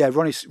 But yeah,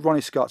 Ronnie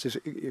Scott's,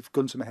 if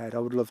gun to my head, I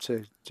would love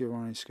to do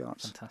Ronnie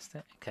Scott's.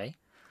 Fantastic. Okay.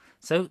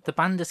 So the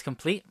band is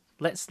complete.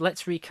 Let's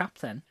recap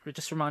then.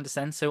 Just remind us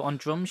then. So on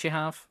drums you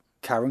have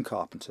Karen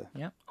Carpenter.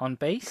 yeah, on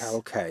bass,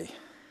 Carol Kay.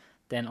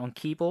 then on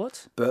keyboard,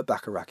 Burt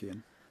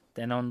Bacharachyan.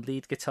 then on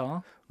lead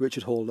guitar,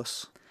 Richard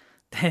Hawless.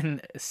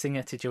 then a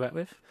singer to duet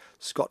with.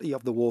 Scotty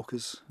of the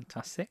Walkers.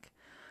 Fantastic.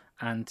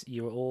 And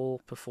you're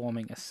all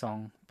performing a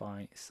song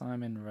by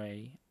Simon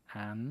Ray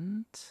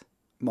and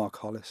Mark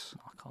Hollis.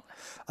 Mark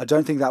Hollis. I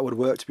don't think that would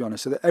work, to be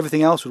honest. So that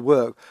everything else would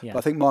work, Yeah. but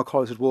I think Mark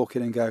Hollis would walk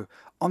in and go,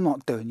 "I'm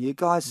not doing you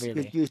guys.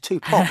 Really? You're too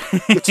pop.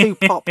 You're too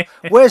pop.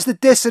 Where's the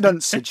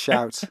dissonance?" He'd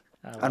shout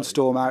and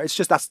storm out. It's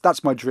just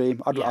that's my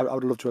dream. I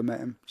would love to have met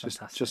him.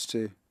 Just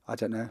to I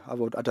don't know. I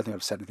don't think I'd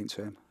have said anything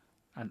to him.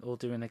 And all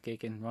doing a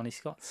gig in Ronnie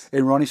Scott's.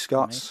 In Ronnie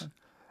Scott's, Amazing.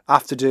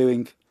 after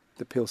doing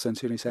the Peel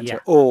Centennial Centre Yeah.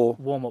 or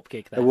Warm-up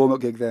gig there. a warm-up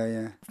gig there.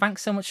 Yeah.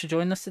 Thanks so much for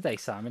joining us today,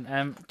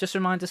 Simon. Just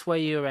remind us where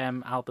your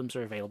albums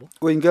are available.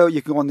 Well, you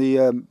can go on the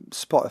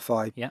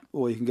Spotify, Yeah.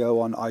 or you can go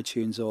on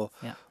iTunes or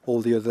Yeah.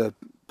 all the other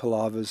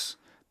palavers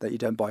that you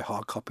don't buy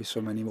hard copies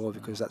from anymore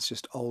because that's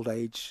just old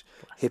age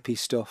hippie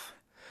stuff.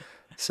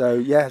 So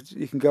yeah,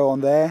 you can go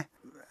on there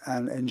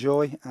and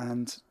enjoy,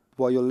 and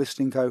while you're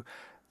listening, go,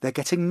 they're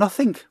getting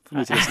nothing for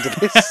me to listen to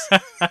this.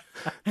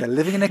 They're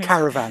living in a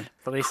caravan,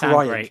 But they sound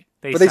crying. great.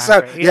 But they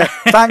sound great. yeah.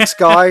 Thanks,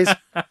 guys.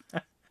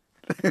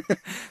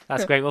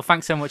 That's great. Well,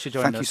 thanks so much for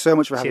joining us. Thank you so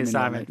much for having Cheers, me,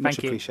 Simon. mate. Much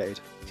Thank you. appreciated.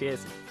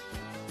 Cheers.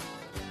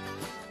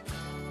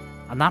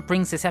 And that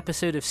brings this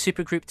episode of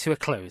Supergroup to a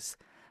close.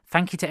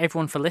 Thank you to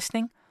everyone for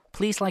listening.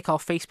 Please like our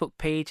Facebook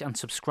page and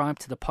subscribe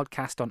to the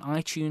podcast on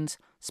iTunes,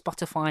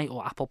 Spotify,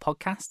 or Apple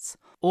Podcasts.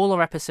 All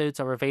our episodes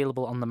are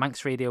available on the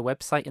Manx Radio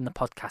website in the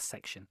podcast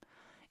section.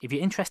 If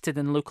you're interested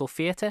in local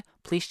theatre,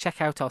 please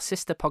check out our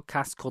sister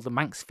podcast called the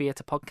Manx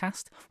Theatre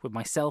Podcast with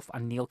myself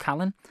and Neil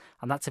Callan,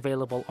 and that's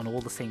available on all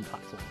the same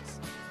platforms.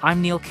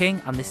 I'm Neil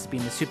King, and this has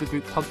been the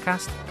Supergroup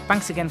Podcast.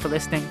 Thanks again for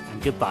listening,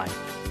 and goodbye.